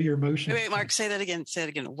 So your emotions. Wait, Mark, say that again. Say it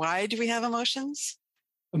again. Why do we have emotions?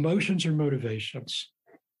 Emotions are motivations.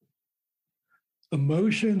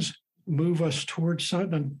 Emotions move us towards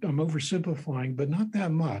something. I'm oversimplifying, but not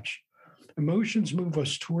that much. Emotions move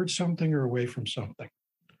us towards something or away from something.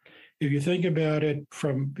 If you think about it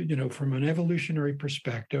from an evolutionary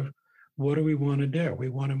perspective, what do we want to do? We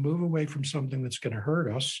want to move away from something that's going to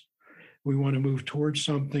hurt us. We want to move towards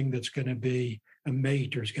something that's going to be a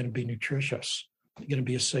mate or is going to be nutritious, going to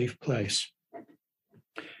be a safe place.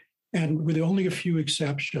 And with only a few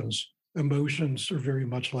exceptions, emotions are very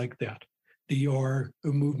much like that. They are a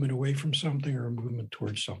movement away from something or a movement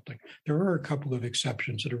towards something. There are a couple of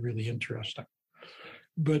exceptions that are really interesting.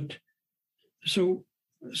 But so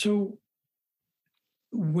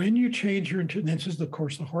when you change your, this is, of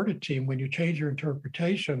course, the heart of team, when you change your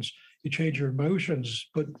interpretations, you change your emotions.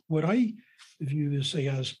 But what I view this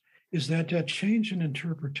as is that change in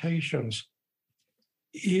interpretations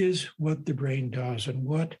is what the brain does. And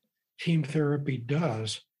what team therapy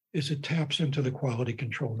does is it taps into the quality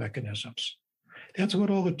control mechanisms. That's what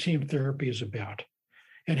all the team therapy is about.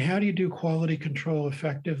 And how do you do quality control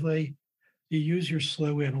effectively? You use your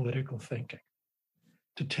slow analytical thinking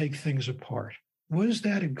to take things apart. Was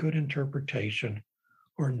that a good interpretation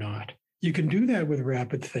or not? You can do that with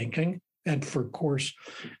rapid thinking. And for course,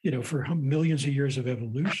 for millions of years of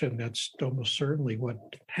evolution, that's almost certainly what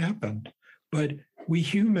happened. But we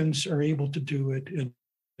humans are able to do it in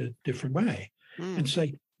a different way and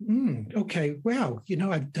say, okay, wow,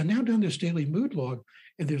 I've now done this daily mood log,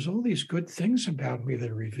 and there's all these good things about me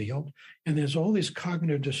that are revealed, and there's all these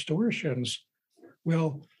cognitive distortions.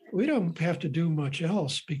 Well, we don't have to do much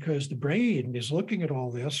else because the brain is looking at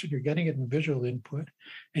all this, and you're getting it in visual input,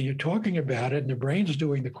 and you're talking about it, and the brain's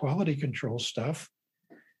doing the quality control stuff,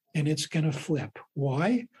 and it's going to flip.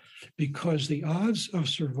 Why? Because the odds of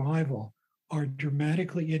survival are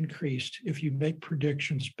dramatically increased if you make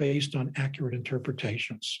predictions based on accurate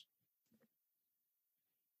interpretations.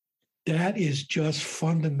 That is just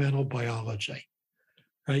fundamental biology,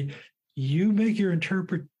 right? You make your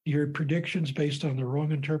predictions based on the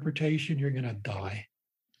wrong interpretation, you're going to die.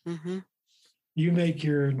 Mm-hmm. You make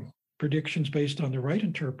your predictions based on the right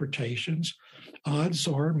interpretations, odds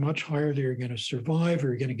are much higher that you're going to survive, or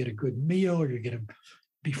you're going to get a good meal, or you're going to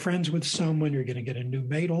be friends with someone, you're going to get a new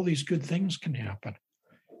mate. All these good things can happen.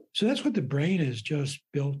 So that's what the brain is just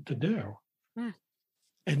built to do.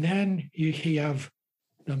 And then you have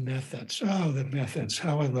the methods. Oh, the methods.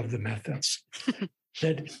 How I love the methods.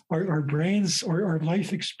 That our brains or our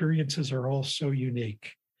life experiences are all so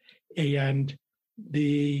unique. And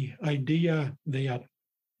the idea that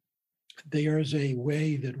there's a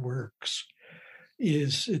way that works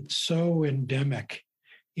it's so endemic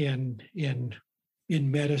in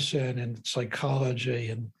medicine and psychology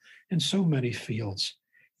and in so many fields.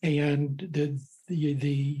 And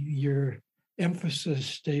your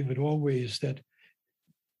emphasis, David, always that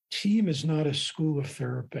team is not a school of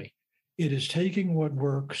therapy. It is taking what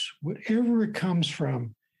works, whatever it comes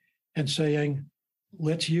from, and saying,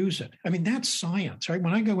 let's use it. I mean, that's science, right?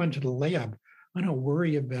 When I go into the lab, I don't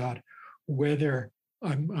worry about whether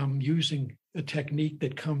I'm using a technique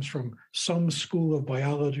that comes from some school of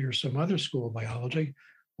biology or some other school of biology.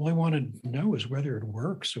 All I want to know is whether it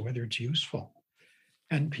works or whether it's useful.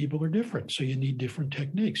 And people are different, so you need different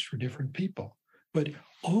techniques for different people. But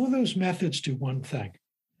all of those methods do one thing.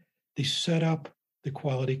 They set up the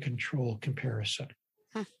quality control comparison.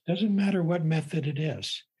 Doesn't matter what method it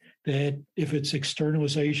is. That if it's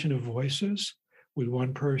externalization of voices, with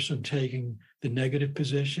one person taking the negative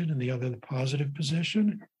position and the other the positive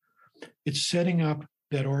position, it's setting up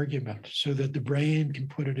that argument so that the brain can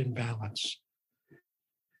put it in balance.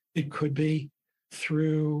 It could be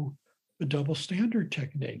through a double standard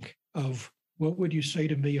technique of what would you say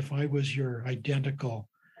to me if I was your identical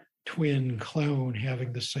twin clone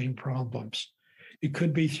having the same problems? It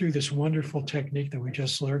could be through this wonderful technique that we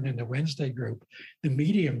just learned in the Wednesday group, the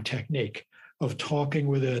medium technique of talking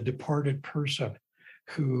with a departed person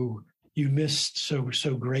who you missed so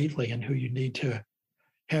greatly and who you need to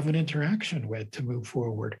have an interaction with to move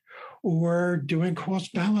forward, or doing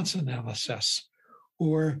cost balance analysis,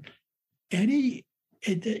 or every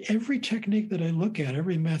technique that I look at,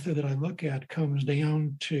 every method that I look at comes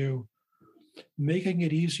down to making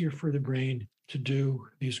it easier for the brain to do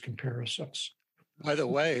these comparisons. By the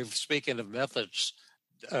way, speaking of methods,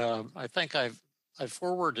 I think I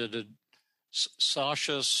forwarded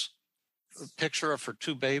Sasha's picture of her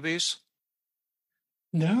two babies.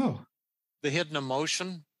 No. The hidden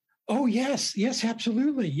emotion. Oh, yes,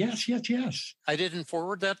 absolutely. Yes. I didn't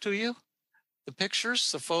forward that to you? The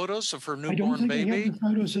pictures, the photos of her newborn I don't think baby? I have the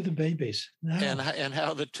photos of the babies. No. And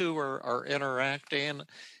how the two are interacting.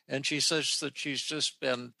 And she says that she's just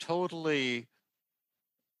been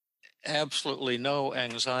absolutely no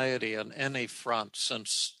anxiety on any front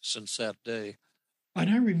since that day. And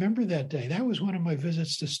I remember that day. That was one of my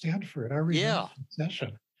visits to Stanford. I remember the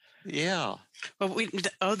session. Yeah. Well,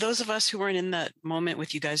 those of us who weren't in that moment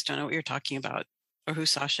with you guys don't know what you're talking about or who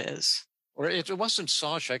Sasha is. Or it wasn't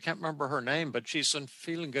Sasha. I can't remember her name, but she's in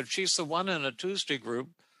Feeling Good. She's the one in a Tuesday group.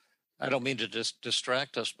 I don't mean to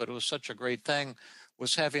distract us, but it was such a great thing,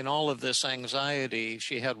 was having all of this anxiety.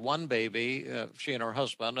 She had one baby, she and her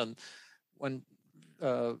husband, and when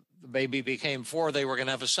the baby became 4, they were going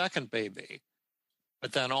to have a second baby.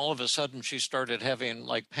 But then all of a sudden she started having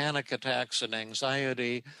like panic attacks and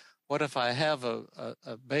anxiety. What if I have a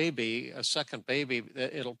baby, a second baby,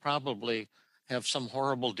 it'll probably have some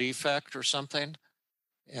horrible defect or something,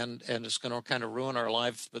 and it's going to kind of ruin our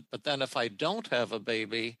lives. But then if I don't have a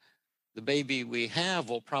baby, the baby we have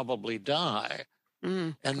will probably die.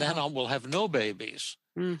 And then we'll have no babies.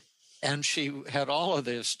 And she had all of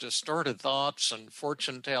these distorted thoughts and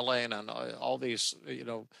fortune telling and all these,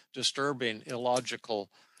 disturbing, illogical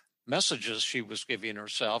messages she was giving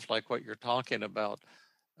herself, like what you're talking about,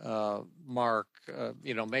 Mark,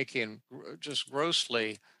 making just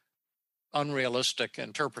grossly unrealistic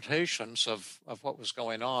interpretations of what was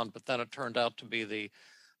going on. But then it turned out to be the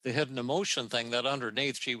hidden emotion thing, that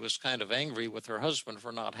underneath she was kind of angry with her husband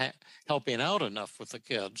for not helping out enough with the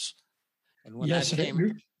kids. And when yes, that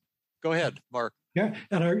came, go ahead, Mark. Yeah,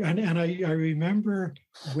 and I remember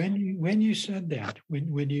when you said that,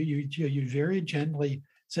 when you very gently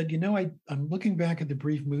said, I'm looking back at the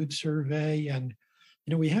brief mood survey, and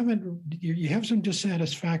you have some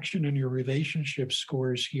dissatisfaction in your relationship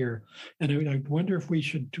scores here, and I wonder if we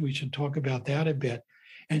should talk about that a bit.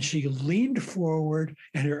 And she leaned forward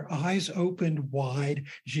and her eyes opened wide.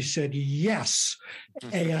 She said, yes.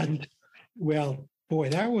 And well, boy,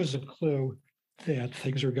 that was a clue that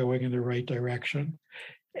things are going in the right direction.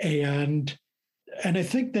 And I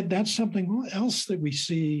think that that's something else that we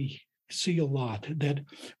see a lot, that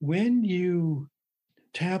when you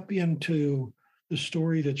tap into the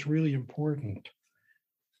story that's really important,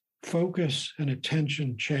 focus and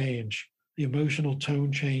attention change, the emotional tone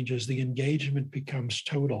changes, the engagement becomes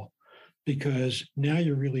total, because now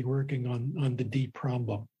you're really working on the deep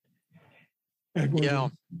problem. Yeah.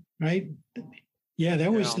 Right? Yeah,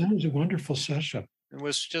 that was a wonderful session. It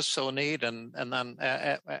was just so neat. And then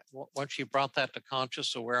once she brought that to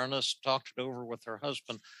conscious awareness, talked it over with her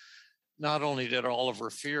husband, not only did all of her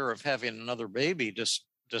fear of having another baby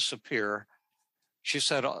disappear, she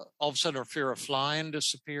said all of a sudden her fear of flying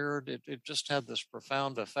disappeared. It just had this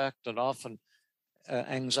profound effect. And often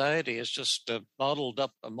anxiety is just bottled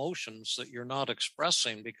up emotions that you're not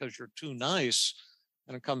expressing because you're too nice,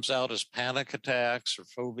 and it comes out as panic attacks or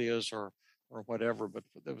phobias or whatever. But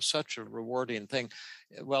it was such a rewarding thing.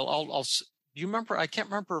 Well, I'll you remember? I can't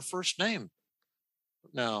remember her first name.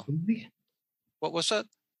 No. What was it?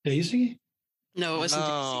 Daisy? No, it wasn't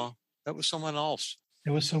Daisy. That was someone else. It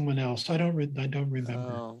was someone else. I don't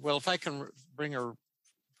remember. Well, if I can bring her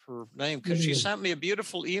name, because she sent me a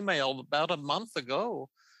beautiful email about a month ago.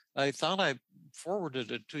 I thought I forwarded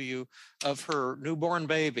it to you, of her newborn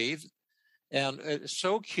baby. And it's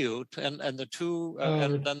so cute. And the two,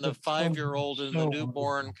 and then the 5-year-old and the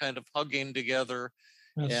newborn kind of hugging together.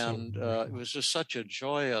 And it was just such a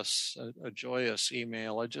joyous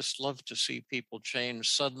email. I just love to see people change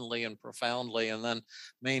suddenly and profoundly, and then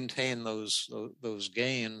maintain those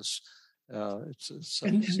gains. And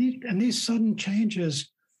these sudden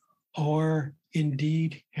changes are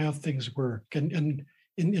indeed how things work. And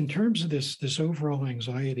in terms of this overall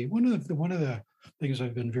anxiety, one of the things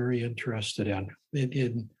I've been very interested in,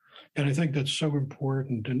 and I think that's so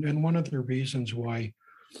important. And one of the reasons why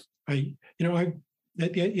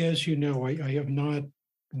as you know, I have not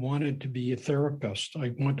wanted to be a therapist.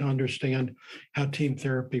 I want to understand how team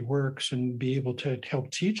therapy works and be able to help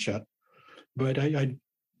teach it. But I'm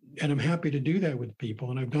happy to do that with people,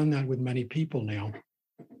 and I've done that with many people now.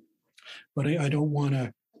 But I don't want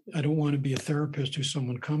to be a therapist who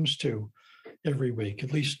someone comes to every week,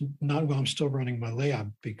 at least not while I'm still running my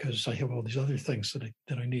lab, because I have all these other things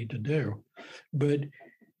that I need to do. But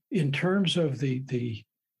in terms of the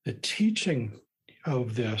teaching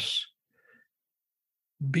of this,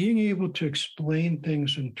 being able to explain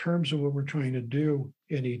things in terms of what we're trying to do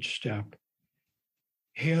in each step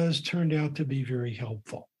has turned out to be very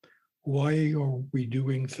helpful. Why are we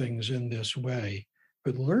doing things in this way?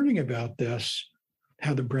 But learning about this,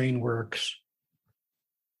 how the brain works,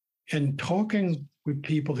 and talking with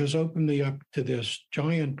people has opened me up to this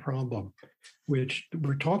giant problem, which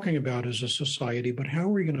we're talking about as a society, but how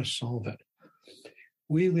are we going to solve it?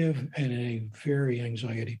 We live in a very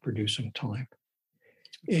anxiety-producing time.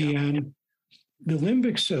 And the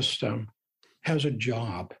limbic system has a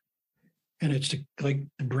job. And it's like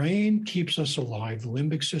the brain keeps us alive. The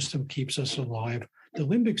limbic system keeps us alive. The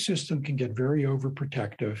limbic system can get very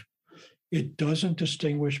overprotective. It doesn't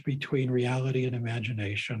distinguish between reality and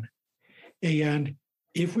imagination. And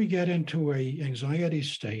if we get into an anxiety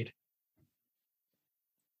state,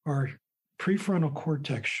 our prefrontal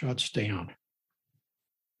cortex shuts down.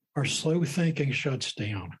 Our slow thinking shuts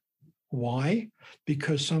down. Why?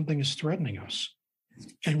 Because something is threatening us.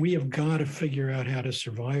 And we have got to figure out how to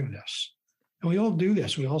survive this. And we all do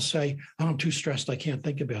this. We all say, oh, I'm too stressed. I can't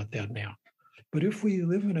think about that now. But if we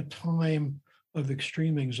live in a time of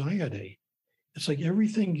extreme anxiety, it's like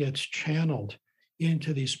everything gets channeled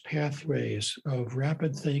into these pathways of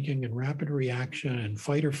rapid thinking and rapid reaction and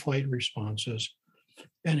fight or flight responses.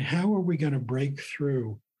 And how are we going to break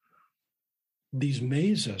through these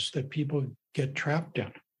mazes that people get trapped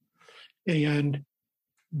in? And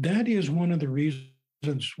that is one of the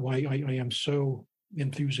reasons why I am so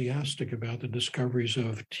enthusiastic about the discoveries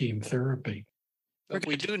of team therapy. But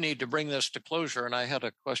we do need to bring this to closure, and I had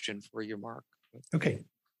a question for you, Mark. Okay,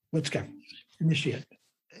 let's go. Initiate.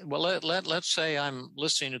 well, let's say I'm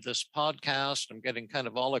listening to this podcast. I'm getting kind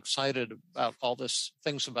of all excited about all this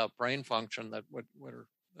things about brain function that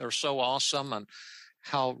are so awesome and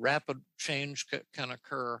how rapid change can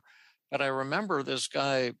occur. But I remember this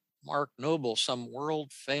guy, Mark Noble, some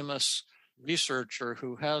world famous researcher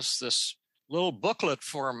who has this little booklet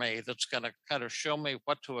for me that's going to kind of show me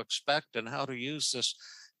what to expect and how to use this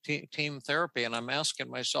team therapy. And I'm asking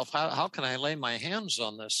myself, how can I lay my hands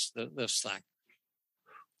on this thing?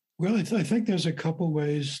 Well, I think there's a couple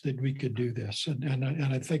ways that we could do this. And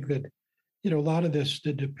I think that, a lot of this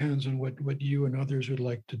depends on what you and others would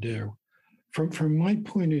like to do. From my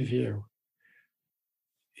point of view,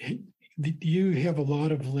 you have a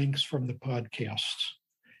lot of links from the podcasts.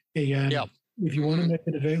 And if you want to make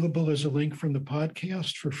it available as a link from the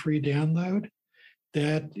podcast for free download,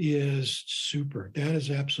 that is super. That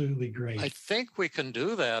is absolutely great. I think we can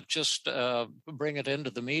do that. Just bring it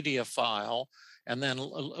into the media file and then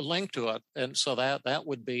link to it. And so that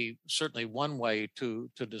would be certainly one way to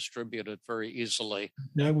distribute it very easily.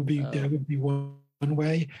 That would be one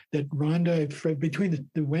way that Rhonda, between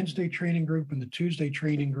the Wednesday training group and the Tuesday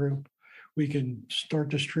training group, we can start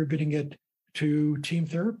distributing it to team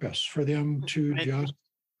therapists for them to just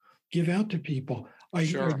give out to people.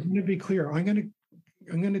 I'm going to be clear. I'm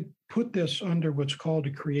going to put this under what's called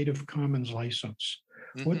a Creative Commons license.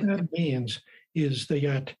 Mm-hmm. What that means is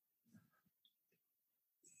that,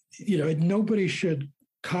 nobody should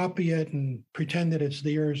copy it and pretend that it's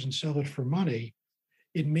theirs and sell it for money.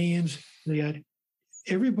 It means that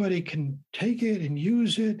everybody can take it and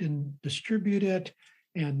use it and distribute it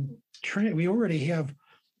and we already have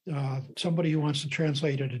somebody who wants to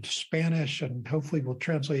translate it into Spanish, and hopefully we'll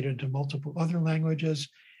translate it into multiple other languages,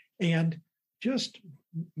 and just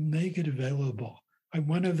make it available.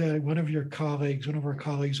 One of our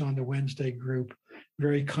colleagues on the Wednesday group,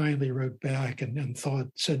 very kindly wrote back and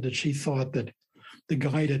said that she thought that the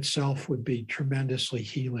guide itself would be tremendously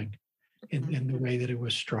healing in the way that it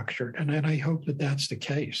was structured, and I hope that that's the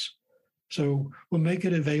case. So we'll make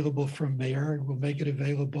it available from there. We'll make it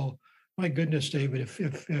available. My goodness, David,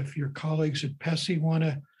 if your colleagues at PESI want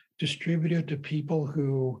to distribute it to people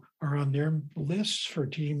who are on their lists for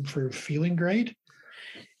Feeling Great,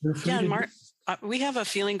 and Mark, we have a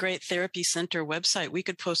Feeling Great Therapy Center website. We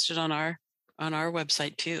could post it on our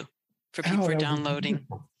website too for people for downloading.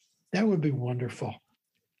 That would be wonderful,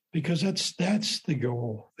 because that's the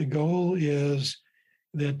goal. The goal is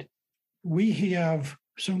that we have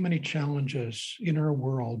so many challenges in our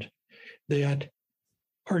world that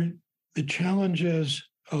are the challenges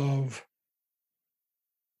of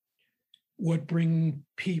what bring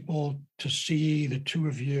people to see the two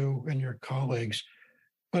of you and your colleagues.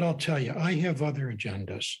 But I'll tell you, I have other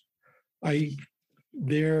agendas.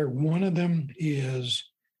 One of them is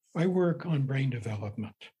I work on brain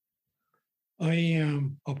development. I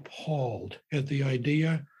am appalled at the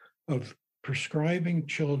idea of prescribing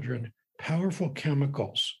children powerful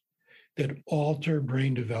chemicals that alter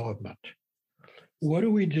brain development. What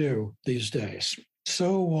do we do these days?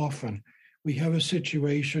 So often we have a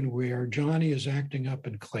situation where Johnny is acting up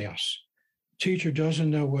in class. Teacher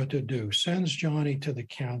doesn't know what to do, sends Johnny to the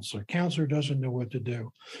counselor. Counselor doesn't know what to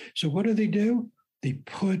do. So what do? They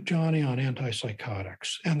put Johnny on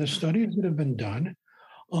antipsychotics. And the studies that have been done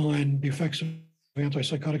on the effects of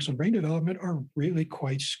antipsychotics on brain development are really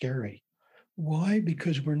quite scary. Why?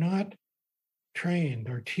 Because we're not trained.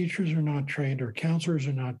 Our teachers are not trained. Our counselors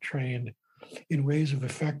are not trained in ways of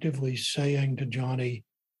effectively saying to Johnny,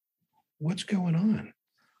 what's going on?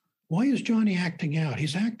 Why is Johnny acting out?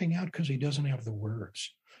 He's acting out because he doesn't have the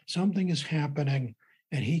words. Something is happening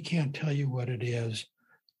and he can't tell you what it is.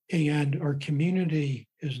 And our community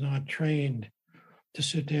is not trained to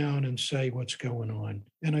sit down and say what's going on.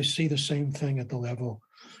 And I see the same thing at the level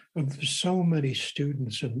of so many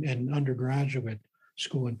students in undergraduate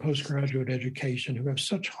school and postgraduate education who have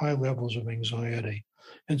such high levels of anxiety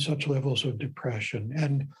and such levels of depression.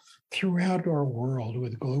 And throughout our world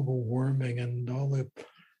with global warming and all the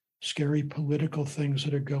scary political things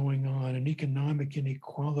that are going on and economic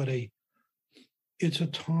inequality, it's a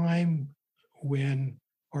time when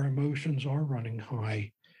our emotions are running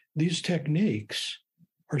high. These techniques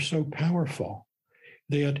are so powerful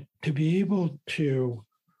that to be able to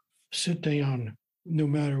sit down, no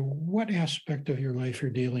matter what aspect of your life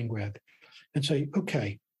you're dealing with, and say,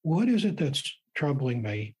 okay, what is it that's troubling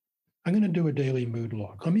me? I'm going to do a daily mood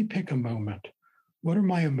log. Let me pick a moment. What are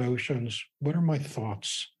my emotions? What are my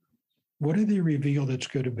thoughts? What do they reveal that's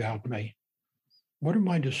good about me? What are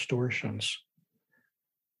my distortions?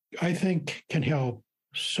 I think can help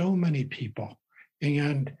so many people.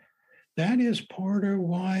 And that is part of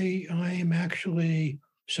why I am actually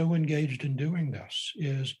so engaged in doing this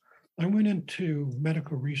is I went into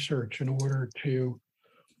medical research in order to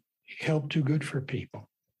help do good for people.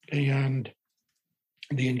 And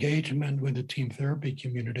the engagement with the team therapy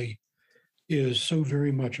community is so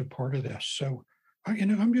very much a part of this. So,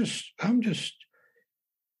 I'm just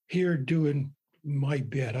here doing my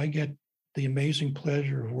bit. I get the amazing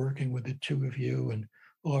pleasure of working with the two of you and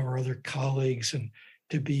all our other colleagues, and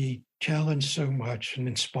to be challenged so much and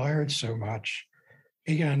inspired so much.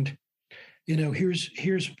 And,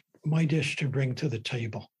 here's my dish to bring to the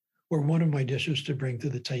table, or one of my dishes to bring to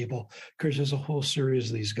the table, because there's a whole series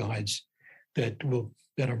of these guides that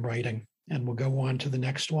I'm writing, and we'll go on to the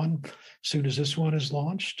next one as soon as this one is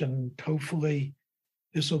launched. And hopefully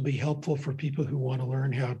this will be helpful for people who want to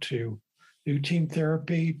learn how to do team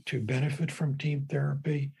therapy, to benefit from team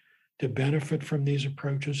therapy, to benefit from these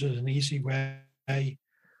approaches in an easy way.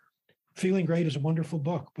 Feeling Great is a wonderful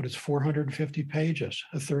book, but it's 450 pages.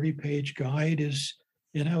 A 30-page guide is,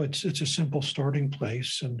 it's a simple starting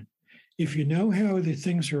place. And if you know how the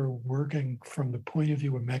things are working from the point of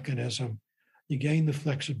view of mechanism, you gain the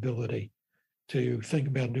flexibility to think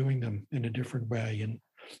about doing them in a different way.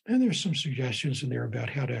 And there's some suggestions in there about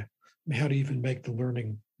how to even make the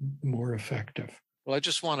learning more effective. Well, I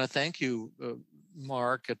just want to thank you,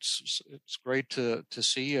 Mark. It's great to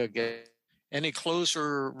see you again. Any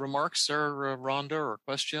closer remarks there, Rhonda, or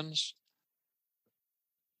questions?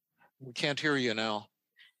 We can't hear you now.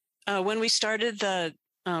 When we started the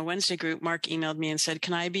Wednesday group, Mark emailed me and said,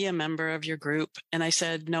 "Can I be a member of your group?" And I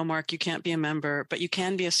said, "No, Mark, you can't be a member, but you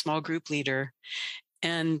can be a small group leader."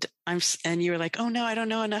 And you were like, "Oh no, I don't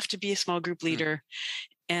know enough to be a small group leader."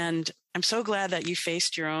 And I'm so glad that you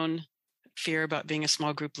faced your own fear about being a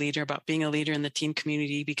small group leader, about being a leader in the team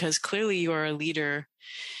community, because clearly you are a leader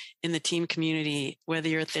in the team community, whether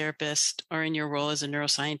you're a therapist or in your role as a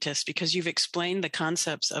neuroscientist, because you've explained the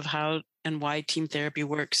concepts of how and why team therapy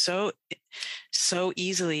works so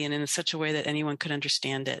easily and in such a way that anyone could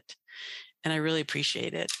understand it. And I really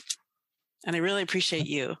appreciate it. And I really appreciate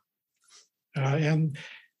you. And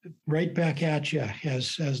right back at you,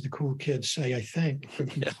 as the cool kids say, I think.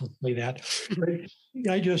 Hopefully that.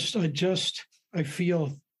 I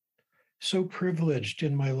feel so privileged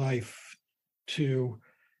in my life to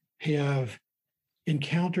have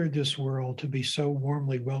encountered this world, to be so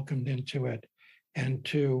warmly welcomed into it, and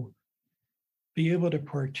to be able to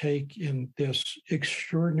partake in this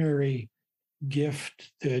extraordinary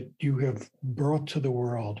gift that you have brought to the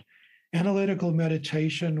world. Analytical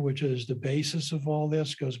meditation, which is the basis of all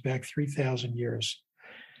this, goes back 3,000 years.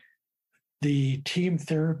 The team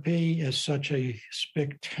therapy is such a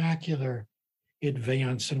spectacular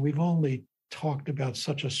advance, and we've only talked about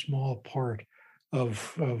such a small part of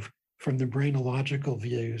from the brainological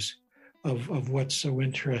views of what's so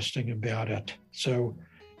interesting about it. So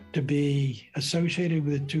to be associated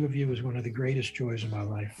with the two of you is one of the greatest joys of my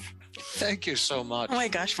life. Thank you so much. Oh my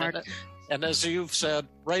gosh, Mark. And as you've said,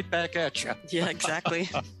 right back at you. Yeah, exactly.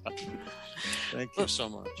 Thank you so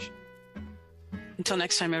much. Until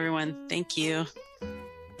next time, everyone. Thank you.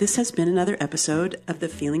 This has been another episode of the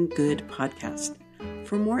Feeling Good podcast.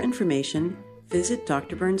 For more information, visit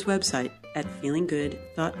Dr. Burns' website at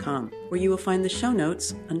feelinggood.com, where you will find the show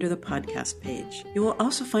notes under the podcast page. You will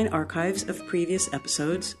also find archives of previous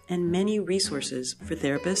episodes and many resources for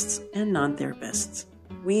therapists and non-therapists.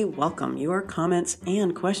 We welcome your comments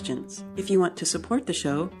and questions. If you want to support the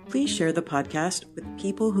show, please share the podcast with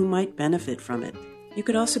people who might benefit from it. You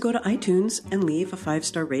could also go to iTunes and leave a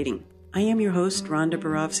 5-star rating. I am your host, Rhonda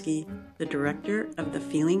Borowski, the director of the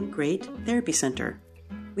Feeling Great Therapy Center.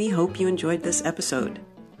 We hope you enjoyed this episode.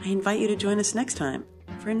 I invite you to join us next time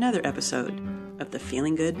for another episode of the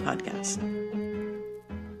Feeling Good podcast.